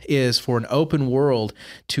want is for an open world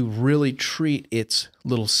to really treat its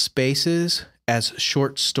little spaces as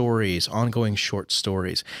short stories, ongoing short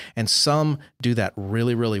stories. And some do that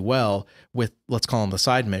really, really well with, let's call them the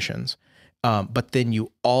side missions. But then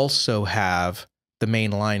you also have the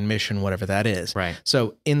mainline mission, whatever that is. Right.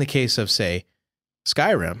 So in the case of, say,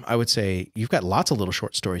 Skyrim, I would say you've got lots of little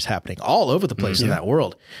short stories happening all over the place in that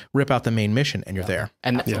world. Rip out the main mission and you're there.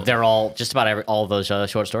 And they're all, just about all of those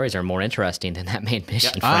short stories are more interesting than that main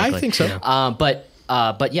mission. I think so. But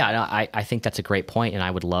yeah, no, I think that's a great point, and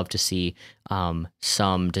I would love to see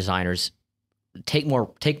some designers take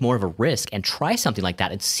more of a risk and try something like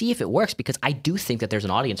that and see if it works, because I do think that there's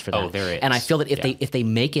an audience for that. Oh, there is. And I feel that if they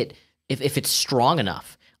make it, if it's strong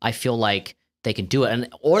enough, I feel like they can do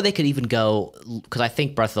it. Or they could even go, because I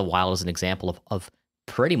think Breath of the Wild is an example of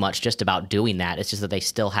pretty much just about doing that. It's just that they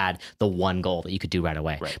still had the one goal that you could do right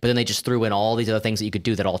away. Right. But then they just threw in all these other things that you could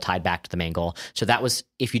do that all tied back to the main goal. So that was,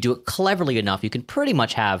 if you do it cleverly enough, you can pretty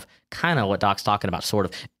much have kind of what Doc's talking about, sort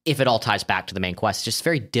of, if it all ties back to the main quest. It's just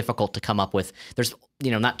very difficult to come up with. There's,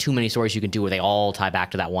 not too many stories you can do where they all tie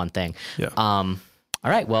back to that one thing. Yeah. All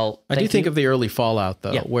right, well, I do think of the early Fallout,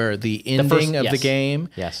 though, where the ending of the game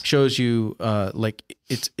shows you like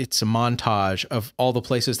it's a montage of all the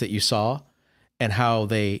places that you saw and how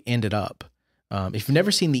they ended up. If you've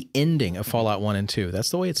never seen the ending of Fallout 1 and 2, that's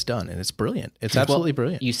the way it's done, and it's brilliant. It's absolutely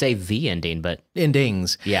brilliant. You say the ending, but...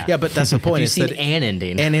 Endings. Yeah. Yeah, but that's the point. You've seen an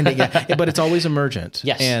ending. An ending, yeah. But it's always emergent.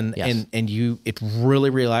 Yes. And it really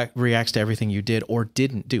reacts to everything you did or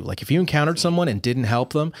didn't do. Like, if you encountered someone and didn't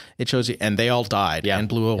help them, it shows you, and they all died and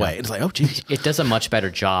blew away. It's like, oh, geez. It does a much better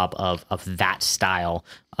job of that style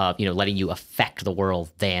of, letting you affect the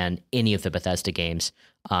world than any of the Bethesda games,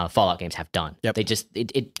 Fallout games have done. Yep. They just,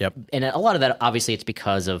 and a lot of that, obviously, it's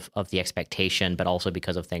because of the expectation, but also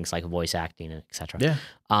because of things like voice acting, et cetera. Yeah.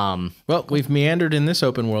 Well, we've meandered in this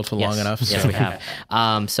open world for long enough. Yes, we have.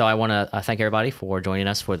 So I want to thank everybody for joining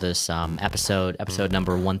us for this episode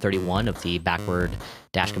number 131 of the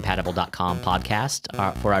Backward-Compatible.com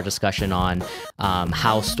podcast for our discussion on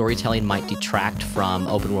how storytelling might detract from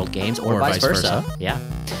open world games or vice versa. Yeah.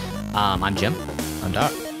 I'm Jim. I'm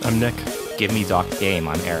Doc. I'm Nick. Give me Doc Game.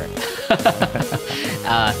 I'm Eric.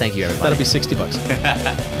 Thank you, everybody. That'll be $60.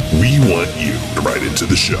 We want you to write into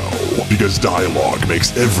the show because dialogue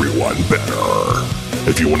makes everyone better.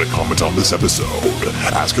 If you want to comment on this episode,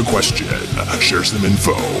 ask a question, share some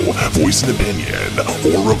info, voice an opinion,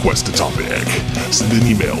 or request a topic, send an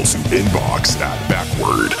email to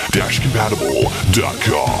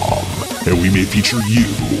inbox@backward-compatible.com, and we may feature you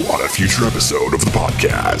on a future episode of the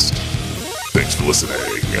podcast. Thanks for listening.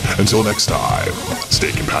 Until next time,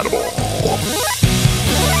 stay compatible.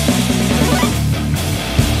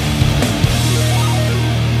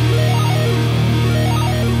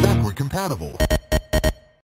 Backward Compatible.